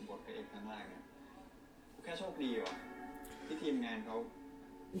สติดบทพระเอกครั้งแรกเนี่ยกูแค่โชคดีว่ะที่ทีมงานเขา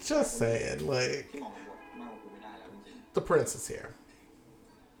Just saying, like, ที่เหมาะกับบทมากกว่ากูไม่ได้แล้วจริง the prince is here.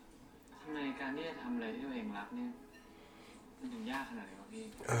 ทำไม การที่จะทำอะไรที่ตัวเองรักเนี่ยมันถึงยากขนาดไหนวะพี่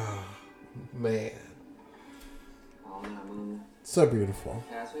Oh, man. เอาล่ะมึง So beautiful. แ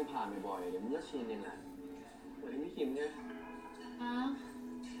คสไม่ผ่านบ่อยๆเดี๋ยวมึงก็ชินเองแหละเหมือนพี่คิมเนี่ย อ้าว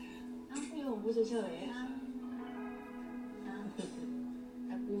กูอยู่ของกูเฉยๆอ้าวแ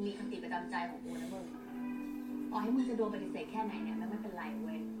ต่กูมีคติประจำใจของกูนะมึงต่อให้มึงจะโดนปฏิเสธแค่ไหนเนี่ยมันไม่เป็นไรเ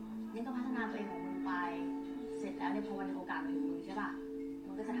ว้ยนี่ก็พัฒนาตัวเองของมึงไป เสร็จแล้วเนี่ยพอวันโอกาสมาถึงมึงใช่ป่ะมึ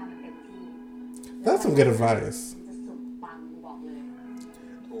งก็จะทำมันเต็มที่ That's some good advice. จะสุดปังกูบอกเลย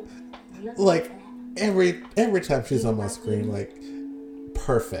Like every time she's on my screen, like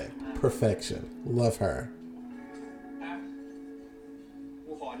perfection. Love her.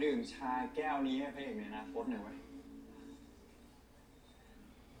 กูขอดื่มชาแก้วนี้ให้พระเอกในอนาคตหน่อยเว้ย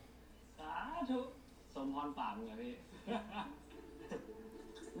สาธุสมพรปากมึงอะพี่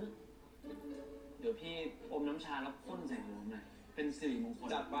เดี๋ยวพี่อมน้ำชาแล้วพ่นใส่หัวผมหน่อยเป็นสิริมงคล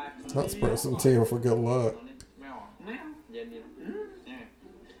จัดไป Let's put some tea for good luck. ไม่ออก ไม่เอา เย็นดีเนี่ย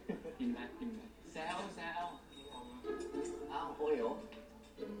กินไหมแซวอ้าวโอ้ยเหรอ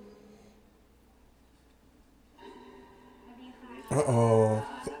Uh-oh.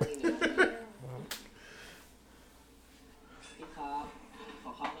 พี่ครับ ข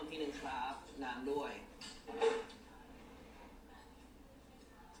อข้าวเพิ่มพี่หนึ่งครับ น้ำด้วย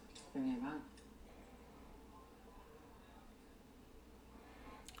เป็นไงบ้าง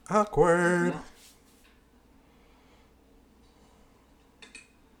Awkward.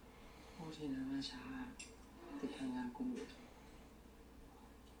 โอ้ทีนะมาช้าติดทำงานกลุ่มอยู่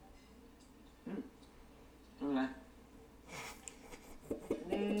ไม่เป็นไร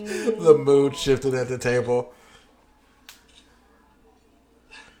The mood shifted at the table.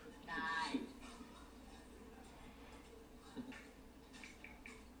 ได้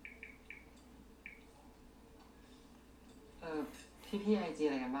พี่ไอจีอ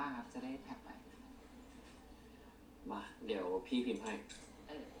ะไรกันบ้างครับ จะได้แท็กไป มา เดี๋ยวพี่พิมพ์ให้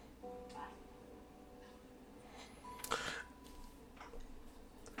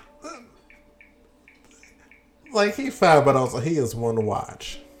Like he fine, but also he is one to watch.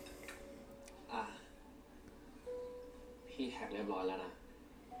 อ่ะ พี่แท็กเรียบร้อยแล้วนะ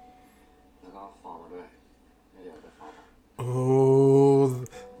แล้วก็ฟอร์มมาด้วย เดี๋ยวไปฟอร์ม Oh,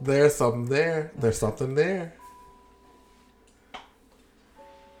 there's something there. There's something there.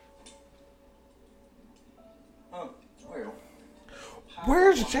 โอ้ยเหรอ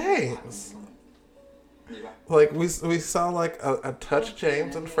Where's James? ดีป่ะ Like we saw like a touch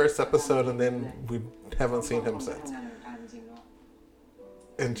James in the first episode, and then we haven't seen him since. ทำงานในวงการจริงๆก็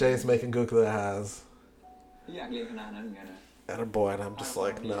And James making googly eyes พี่อยากเรียนคณะนั้นเหมือนกันนะ at a boy, and I'm just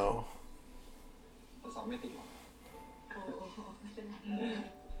like, no. แต่สอบไม่ติดหรอก โอ้ไม่เป็นไร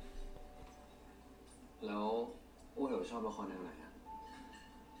แล้วโอ้ยเหรอชอบละครแนวไหนอะ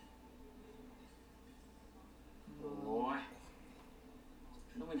โอ้ย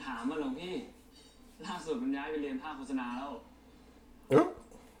ต้องไปถามมันหรอกพี่ล่าสุดมันย้ายไปเรียนภาคโฆษณาแล้ว Oh,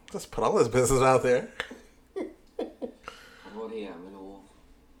 just put all his business out there. ขอโทษทีอะไม่รู้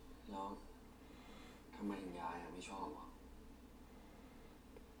แล้วทำไมถึงย้ายอะไม่ชอบอะ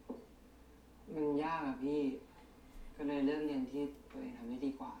มันยากอะพี่ ก็เลยเลือกเรียนที่ตัวเองทำได้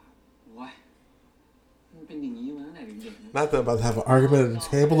ดีกว่าครับ โอ้ยมันเป็นอย่างนี้มาตั้งแต่เด็กๆนะ Not that I'm about to have an argument at the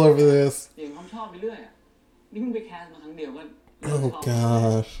table over this. เรียนความชอบไปเรื่อยอ่ะนี่เพิ่งไปแคสมาครั้งเดียวก็ Oh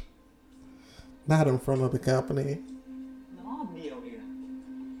gosh. Not in front of the company. รอบเดียวเองนะ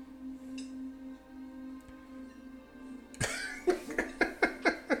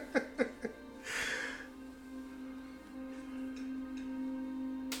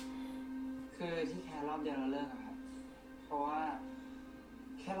คือที่แค่รอบเดียวเราเลิกอะครับ เพราะว่า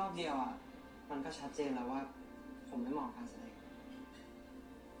แค่รอบเดียวอะมันก็ชัดเจนแล้วว่า ผมไม่เหมาะกับการแสดง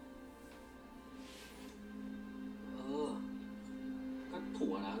ก็ถู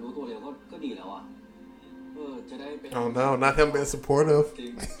กอะนะรู้ตัวเร็วก็ดีแล้วอะจะได้เป็น Oh no, not him being supportive. จริ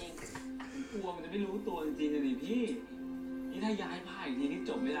ง กลัวมันจะไม่รู้ตัวจริงๆเลยดิพี่ นี่ถ้าย้ายภาคอีกทีนี่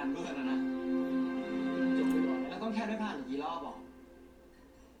จบไม่ทันเพื่อนแล้วนะ จบไปก่อน แล้วต้องแค่ได้ผ่านอีกกี่รอบบอก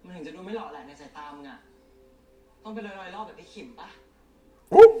มันถึงจะดูไม่หล่อแหละในสายตามึงอะต้องเป็นร้อยๆรอบแบบพี่ขิมปะ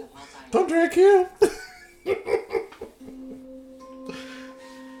Ooh, don't drink him.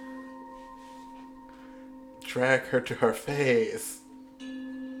 Drag her to her face.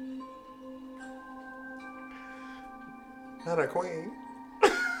 Not a queen.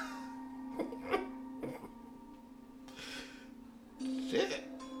 Shit.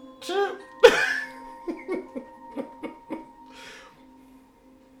 Shoot.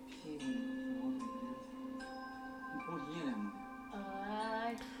 พี่มันพูดเฮียอะไรมึง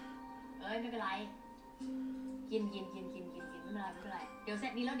ไม่เป็นไร กินไม่เป็นไร เดี๋ยวเสร็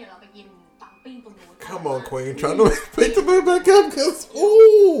จนี้แล้วเดี๋ยวเราไปกินปัก Come on, Queen. Trying to pick the man back up because,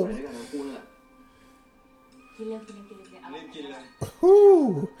 ooh. ไปด้วยกันทั้งคู่เลย กินเร็วเอา รีบกินเลย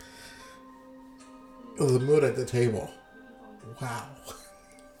Ooh. It was a mood at the table. Wow.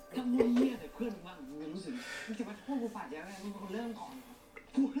 ก็มึงเนี่ยแต่เพื่อนมึงมึงรู้สึก มึงจะมาโทษกูฝ่ายเดียวไงมึงเป็นคนเริ่มก่อน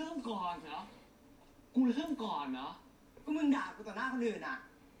กูเริ่มก่อนเหรอกูเริ่มก่อนเหรอ ก็มึงด่ากูต่อหน้าคนอื่นอ่ะ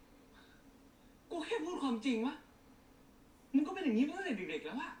กูแค่พูดความจริงวะมึงก็เป็นอย่างนี้มาตั้งแต่เด็กๆแ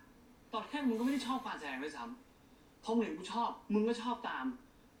ล้วอะตอนแรกมึงก็ไม่ได้ชอบการแสดงด้วยซ้ำพอมึงเห็นกูชอบมึงก็ชอบตาม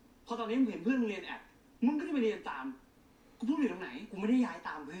พอตอนนี้มึงเห็นเพื่อนมึงเรียนแอดมึงก็จะไปเรียนตามกูพูดอยู่ตรงไหน กูไม่ได้ย้ายต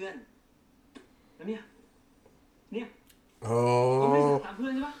ามเพื่อน แล้วเนี่ยก็ไม่ได้ Oh. ตามเพื่อ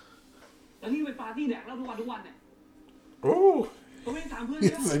นใช่ปะแล้วนี่ไปปาร์ตี้แดกเหล้าทุกวันเนี่ย Ooh. ก็ไม่ได้ตามเพื่อน He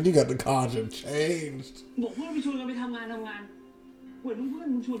ใช่ปะ said you got the content changed. บอกเพื่อนไปชวนกันไปทำงานเหมือนเพื่อน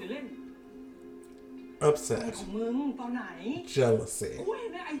มึงชวนเดี๋ยวเล่น Upset. ของมึงตอนไหน Jealousy. กูเห็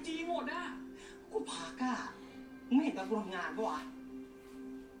นในไอจีหมดอะ กูพักอ่ะมึงไม่เห็นตอนกูทำงานปะวะ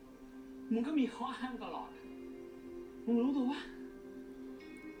มึงก็มีข้ออ้างตลอดมึงรู้ตัววะ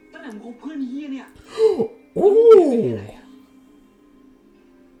ตั้งแต่มึงคบเพื่อนเฮียเนี่ย Ooh.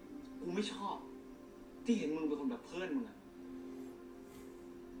 กูไม่ชอบ ที่เห็นมึงเป็นคนแบบเพื่อนมึงอะ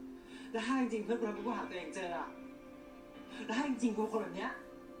แล้วถ้าจริงๆเพื่อนกูทำให้กูหาตัวเองเจออ่ะ แล้วถ้าจริงๆกูเป็นคนแบบเนี้ย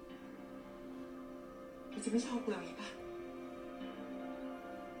กูจะไม่ชอบกูเลยปะ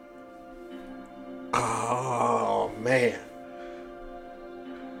Oh, man.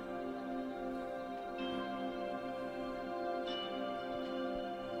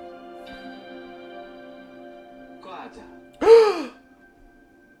 ก็อาจจะ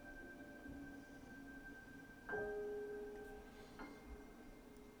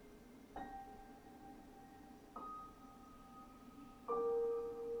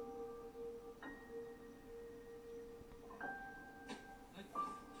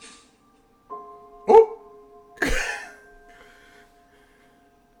Oh.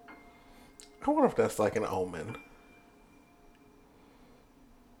 I wonder if that's like an omen.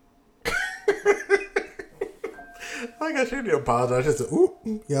 I guess you need to apologize. Just said, ooh,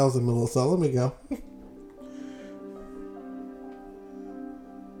 yeah, I was in the middle of something. Let me go.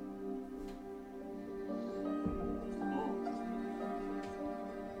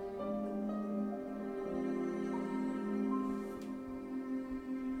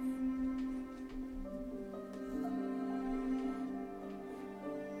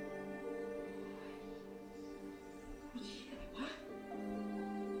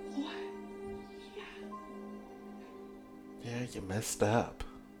 โอ้ย Yeah, you messed up.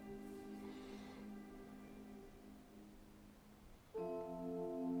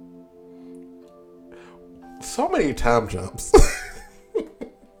 So many time jumps.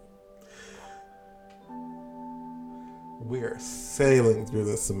 We are sailing through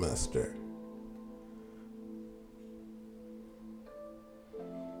this semester.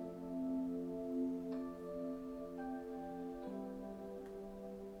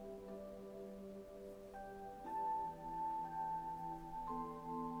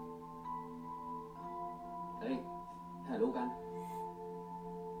 Hey, ถ่ายรูปกัน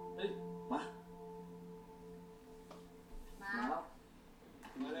เฮ้ย มา มา แล้ว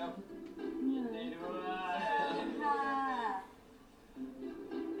มาเร็ว ยินดีด้วย ค่ะ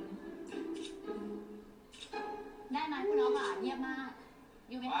ได้ไหมคุณน้องอ่ะเงียบมาก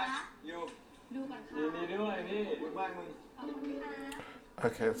อยู่ไหม ไป คะ อยู่ ดูก่อนค่ะ ยินดีด้วยพี่ บุญบ้านมึง ขอบคุณค่ะ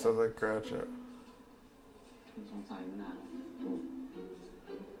Okay, so the graduate. ผมสงสัยมานานแล้ว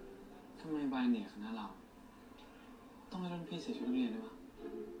ทำไมใบเนี่ยคณะเรา ต้องให้รุ่นพี่ใส่ชุดนักเรียนด้วยวะ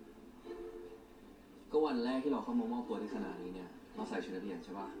ก็วันแรกที่เราเข้ามามอบตัวที่คณะนี้เนี่ย เราใส่ชุดนักเรียนใ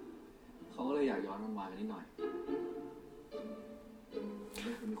ช่ป่ะเขาก็เลยอยากย้อนวันวานกันนิดหน่อยเ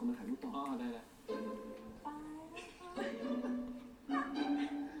ดี๋ยวมีคนมาถ่ายรูปต่อ อ๋อ ได้เลย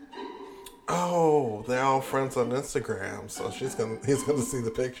Oh, they're all friends on Instagram, so he's gonna see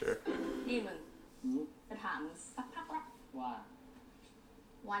the picture. นี่มึงจะถามมึงสักพักแล้ว ว่า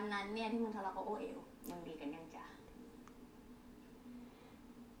วันนั้นเนี่ยที่มึงทะเลาะกับโอเอลมึงดีกันยังจ๊ะ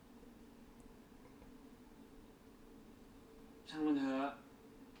ช่างมันเถอะ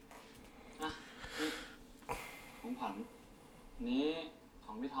อ่ะนี่ของผัน นี้ข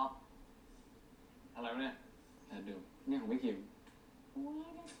องพี่ท็อป อะไรวะเนี่ยแต่ดูนี่ของพี่คิม อุ้ย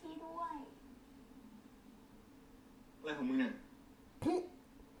ได้พี่ด้วย อะไรของมึงเนี่ย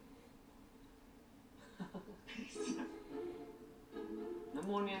น้ำ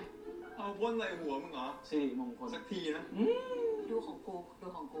มนต์ไง เอาพ่นใส่หัวมึงเหรอ สิริมงคล สักทีนะ ดูของกู ดู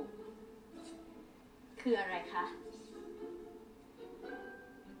ของกู คืออะไรคะ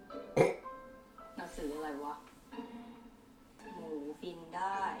หนังสืออะไรวะ หมูบินไ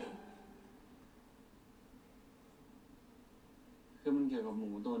ด้ มันเกี่ยวกับหมู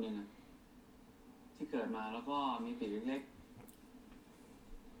ตัวหนึงอะที่เกิดมาแล้วก็มีปีกเล็กๆ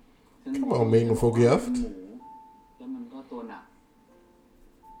Come on, meaningful gift. หมูแล้วมันก็ตัวหนัก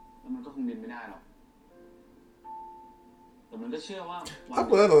แล้วมันก็คงบินไม่ได้หรอกแต่มันก็เชื่อว่า I'm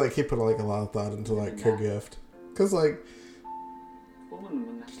glad that like he put like a lot of thought into like her gift, cause like พวกมัน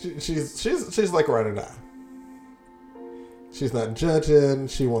นะ she's like ride or die. She's not judging.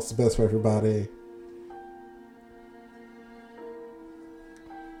 She wants the best for everybody.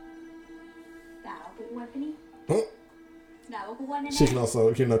 ด่าว่ากูอ้วนปะนี่ Huh? ด่าว่ากูอ้วนแน่ She can also,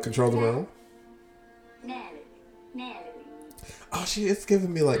 control the room. ๆแน่เลยแน่เลย Oh, she is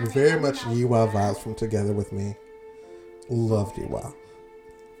giving me like very much Yiwa vibes from Together With Me. Loved Yiwa.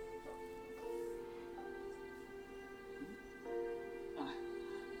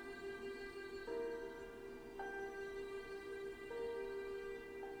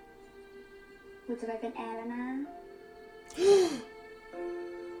 กูจะไปเป็นแอร์แล้วนะ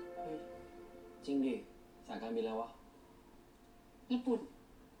จริงดิสายการบินแล้ววะ ญี่ปุ่น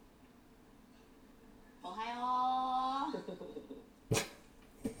โอไฮโอ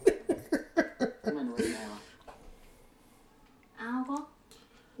ทำไมหนูเป็นไงวะ อ้าวก็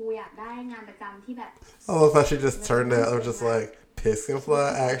กูอยากได้งานประจำที่แบบ I love how she just turned it. I was just like, piss can fly.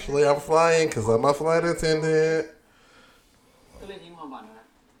 Actually, I'm flying because I'm a flight attendant. ก็เลยทิ้งความฝันนะ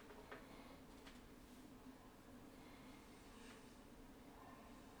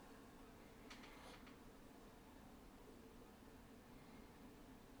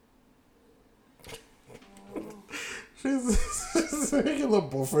She's making a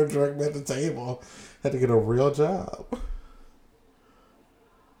boyfriend drink me at the table. Had to get a real job.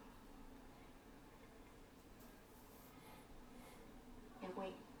 เดี๋ยวกู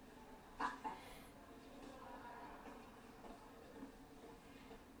ปากแบบ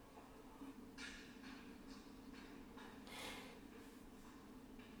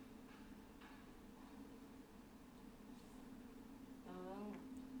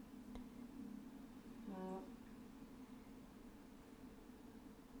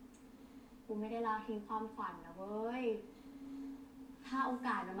กูไม่ได้ละทิ้งความฝันนะเว้ย ถ้าโอก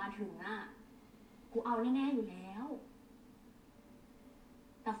าสมันมาถึงอ่ะ กูเอาแน่ๆอยู่แล้ว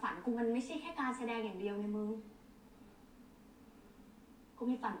แต่ฝันกูมันไม่ใช่แค่การแสดงอย่างเดียวไงมึง กู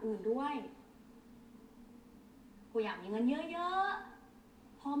มีฝันอื่นด้วย กูอยากมีเงินเยอะ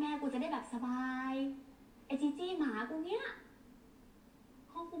ๆ พ่อแม่กูจะได้แบบสบาย ไอ้จีจี้หมากูเนี้ย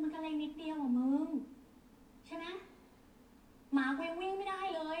ห้องกูมันก็เล็กนิดเดียวอ่ะมึง ใช่ไหมหมากูยังวิ่งไม่ได้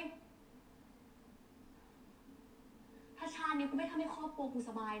เลย ถ้าชาตินี้กูไม่ทำให้ครอบครัวกู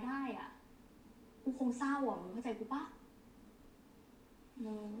สบายได้อ่ะ กูคงเศร้าอ่ะมึงเข้าใจกูปะ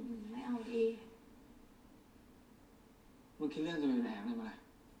มึงไม่เอาดี มึงคิดเรื่องจะเป็นแอร์ได้เมื่อไหร่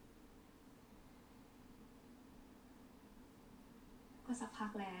ก็สักพั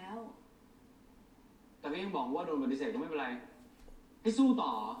กแล้ว แต่ก็ยังบอกว่าโดนปฏิเสธก็ไม่เป็นไร ให้สู้ต่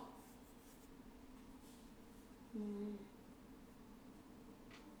อ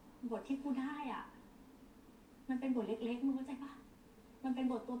บทที่กูได้อ่ะ มันเป็นบทเล็กๆมึงเข้าใจปะมันเป็น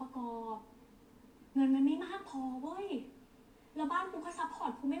บทตัวประกอบ เงินมันไม่มากพอเว้ย แล้วบ้านกูก็ซัพพอร์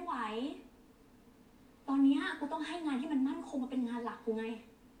ตกูไม่ไหว ตอนเนี้ยกูต้องให้งานที่มันมั่นคงมาเป็นงานหลักกูไง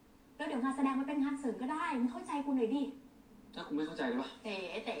แล้วเดี๋ยวงานแสดงมันเป็นงานเสริมก็ได้ มึงเข้าใจกูหน่อยดิ ถ้ากูไม่เข้าใจเลยปะ เ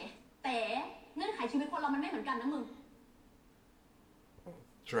ต๋เงื่อนไขชีวิตคนเรามันไม่เหมือนกันนะมึง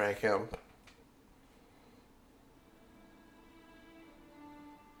Drag him.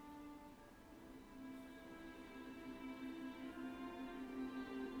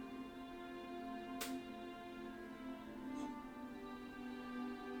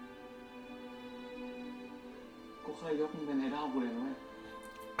 กูเคยยกมึงเป็นไอดอลกูเลยนะเว้ย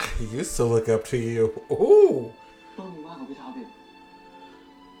I used to look up to you. Ooh. ต้องมึงมากกว่าพี่เท้าเด็ด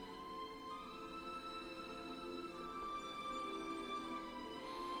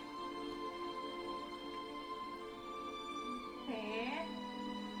เต๋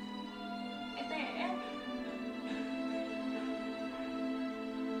ไอ้เต๋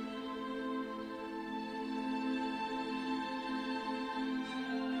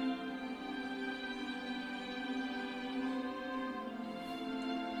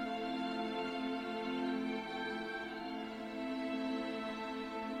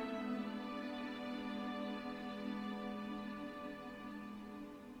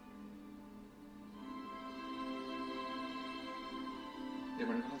เดี๋ย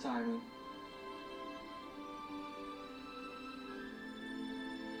วมันเข้าใจมึง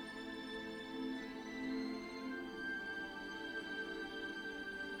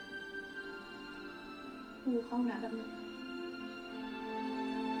กูเข้าห้องน้ำแบบนึง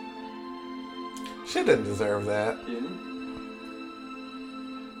She didn't deserve that. เห็น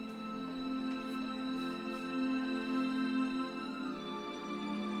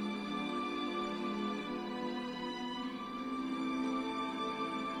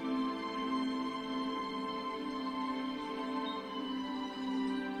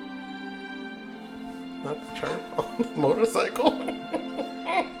Not the chirp on the motorcycle.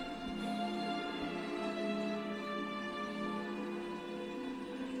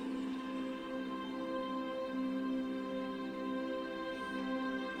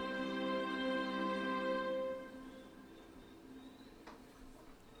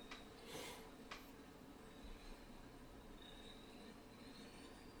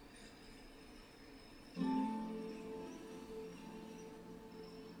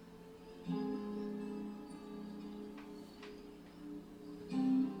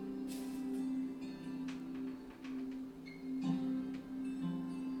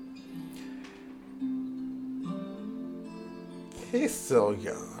 He's so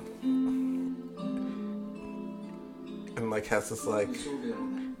young. And like has this like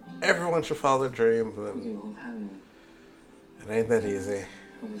everyone should follow their dream, but ผู้หญิงของท่าน it ain't that easy.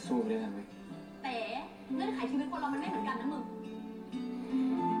 คงจะสู้ไม่ได้ไหม แต่เงื่อนไขชีวิตคนเรามันไม่เหมือนกันนะมึง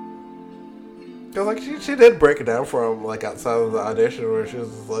Cause like she did break it down for him like outside of the audition where she was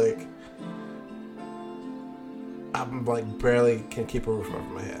just like, I'm like barely can keep a roof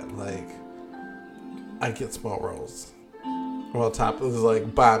over my head. Like I get small roles. Well, top is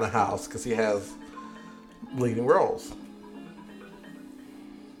like buying a house because he has leading roles.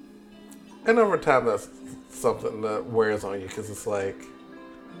 And over time, that's something that wears on you because it's like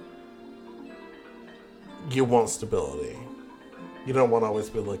you want stability. You don't want to always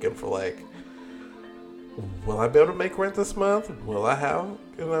be looking for like, will I be able to make rent this month? Will I have,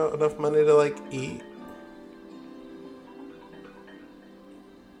 you know, enough money to like eat?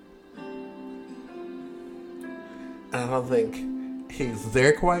 I don't think he's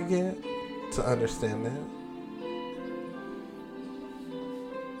there quite yet to understand that.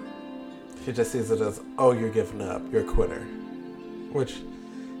 He just sees it as, oh, you're giving up, you're a quitter, which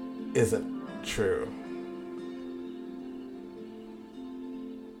isn't true.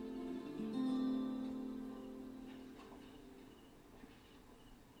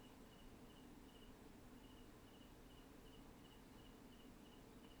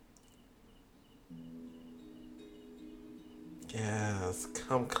 Yes,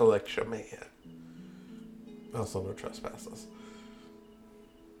 come collect your man. Also, no trespasses.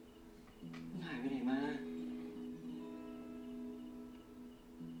 หายไปไหนมา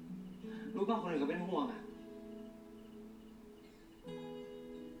รู้ป่ะคนอื่นก็เป็นห่วงอ่ะ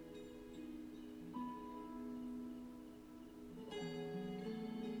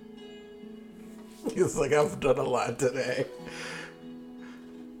He's like, I've done a lot today.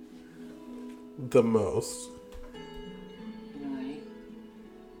 The most. เป็นอะไร เป็นอะไร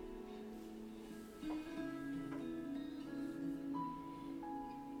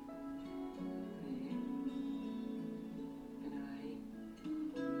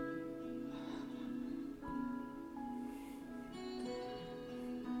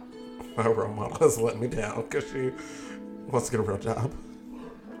My role model has let me down because she wants to get a real job.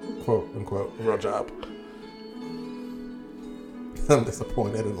 Quote unquote, real job. I'm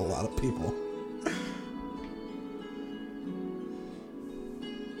disappointed in a lot of people.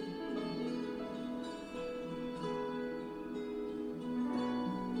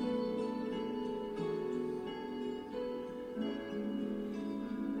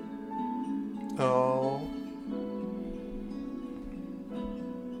 Oh.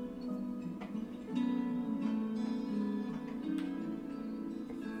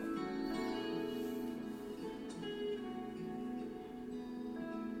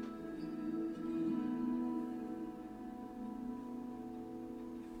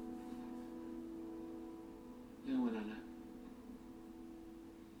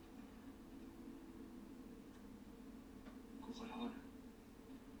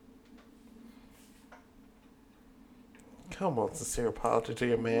 Come on, sincere apology to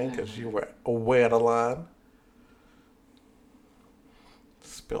your man because you were way out of line.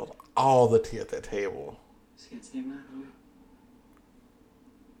 Spilled all the tea at that table. เสียใจมากเลย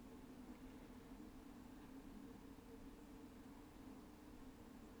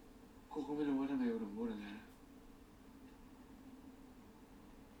กูก็ไม่รู้ว่าทำไมกูถึงพูดอย่างนั้น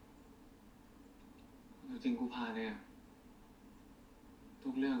จริงกูพาเนี่ย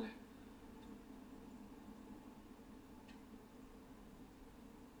ทุกเรื่องเลย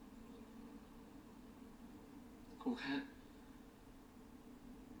กูแค่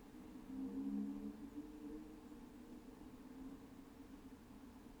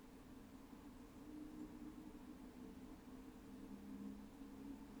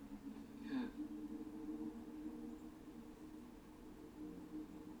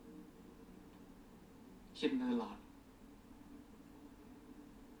คิดมาตลอด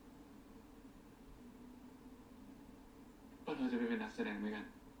ว่าเราจะไปเป็นนักแสดงด้วยกัน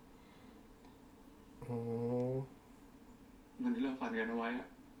เหมือนที่เราฝันกันเอาไว้อะ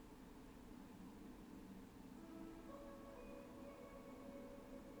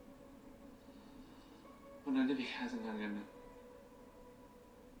วันนั้นจะไปแคสงานกันนะ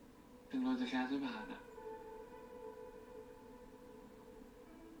ถึงเราจะแคสไม่ผ่านอะ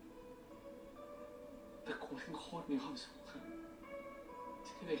แต่กูแม่งโคตรมีความสุขอะ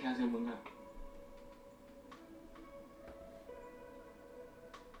ที่ไปแคสกับมึงอะ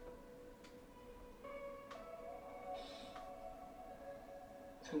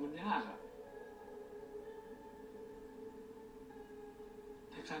ถึงมันยากอะ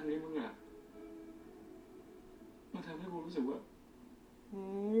แต่ครั้งนี้มึงอะมันทำให้กูรู้สึกว่า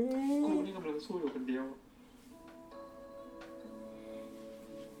กูนี่กำลังสู้อยู่คนเดียว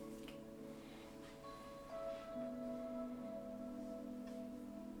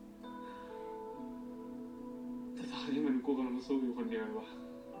แต่ตอนนี้มันกูกำลังสู้อยู่คนเดียวเลยวะ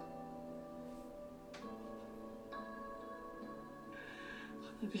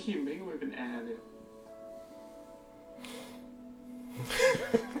พี่คิมไม่ก็ไปเป็นแอร์เลย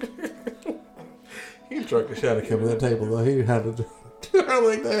He drunk the shit out of Kim at that table, though. He had to do her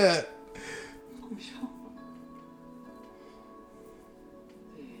like that. กูไม่ชอบอะ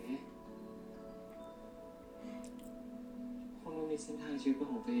คนมันมีเส้นทางชีวิตเป็น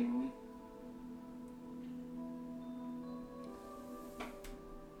ของตัวเองเว้ย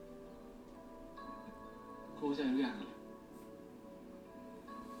กูเข้าใจทุกอย่างเลย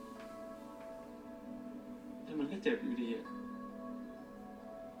แต่มันก็เจ็บอยู่ดีอะ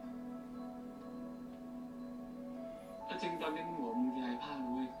จริงตอนนี้หมอมึงย้ายผ้า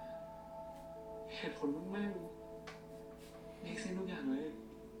เลยเหตุผลมึงแม่งเมคเซนทุกอย่างเลย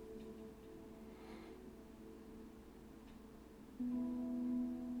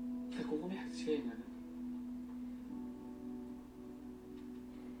แต่กูก็ไม่อยากเชื่ออย่างนั้น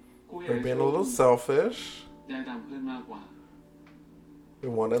We're being a little selfish. ย้ายตามเพื่อนมากกว่า We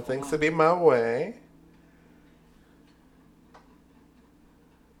wanted things to be my way.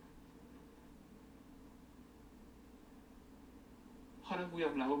 เพราะถ้ากูยอ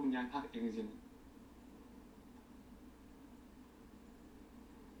มรับว่ามึงย้ายภาคเองจริง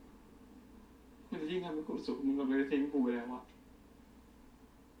มันจะยิ่งทำให้กูรู้สึกมึงกำลังจะทิ้งกูไปแล้วอะ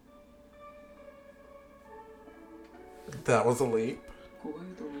That was a leap. กูก็อ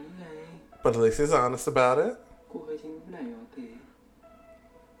ยู่ตรงนี้ไง But at least he's honest about it. กูเคยทิ้งไปไหนหรอเต๋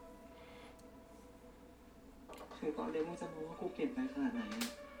ถึงตอนเด็กมึงจะรู้ว่ากูเปลี่ยนไปขนาดไหนอะ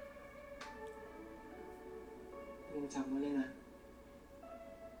มึงจำไว้เลยนะ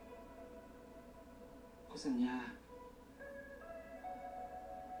กูสัญญา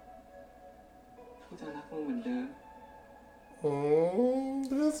กูจะรักมึงเหมือนเดิม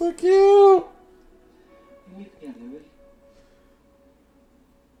That's so cute. ไม่มีเปลี่ยนเลยเว้ย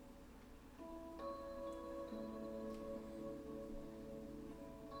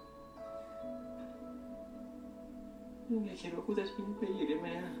มึงอย่าคิดว่ากูจะทิ้งไปอีกได้ไหม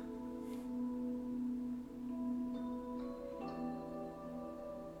อะ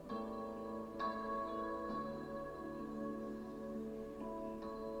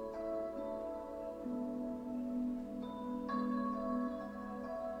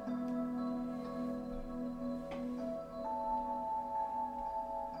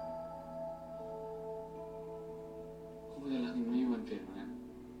กูจะรักมึงไม่มีวันเปลี่ยนนะ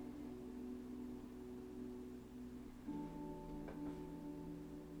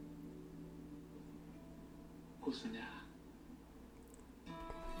กูสัญญา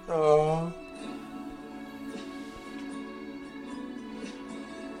Aww.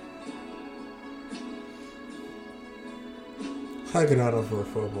 Hugging out over a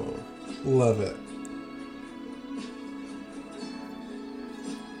full moon. Love it.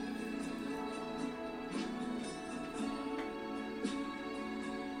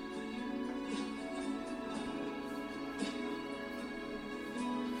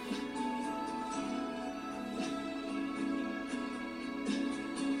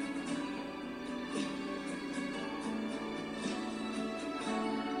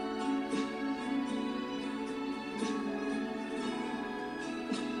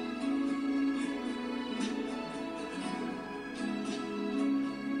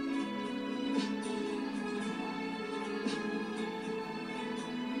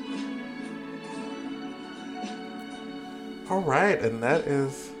 All right, and that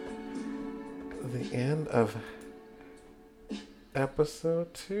is the end of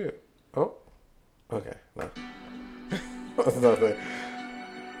episode 2. Oh, okay, no. That's nothing.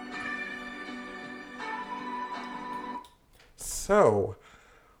 So,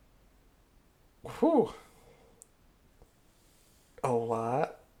 whew, a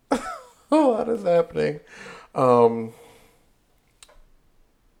lot lot is happening.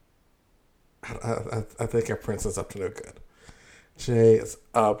 I think our prince is up to no good. Jay is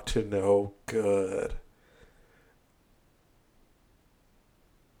up to no good.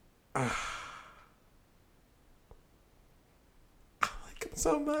 I like him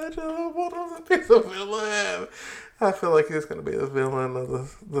so much. I don't want him to be the villain. I feel like he's going to be the villain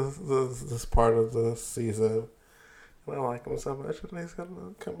of this part of the season. And I like him so much, and he's going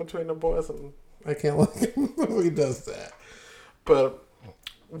to come between the boys, and I can't like him when he does that. But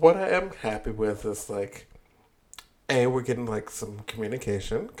what I am happy with is, like, A, we're getting, like, some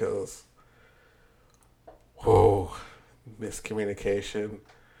communication, because, whoa, miscommunication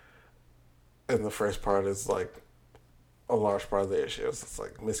in the first part is, like, a large part of the issues. It's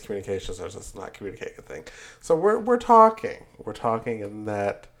like miscommunications are just not communicating a thing. So we're talking. We're talking, and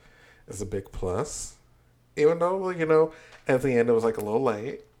that is a big plus. Even though, you know, at the end it was like a little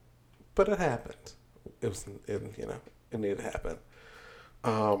late, but it happened. It needed to happen.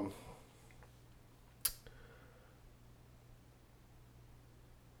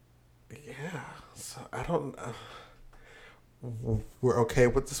 Yeah. So I don't. We're okay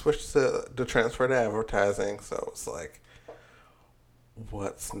with the switch to the transfer to advertising. So it's like,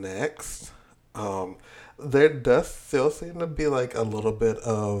 what's next? There does still seem to be like a little bit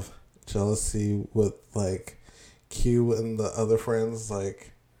of jealousy with like Q and the other friends.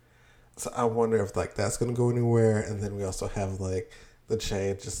 Like, so I wonder if like that's gonna go anywhere. And then we also have like the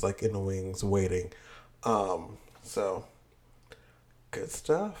Jay just like in the wings waiting. So good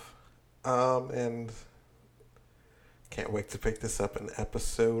stuff. And can't wait to pick this up in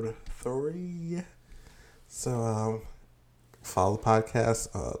episode 3. So follow the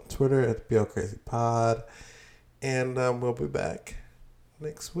podcast on Twitter at BLCrazyPod. And we'll be back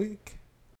next week.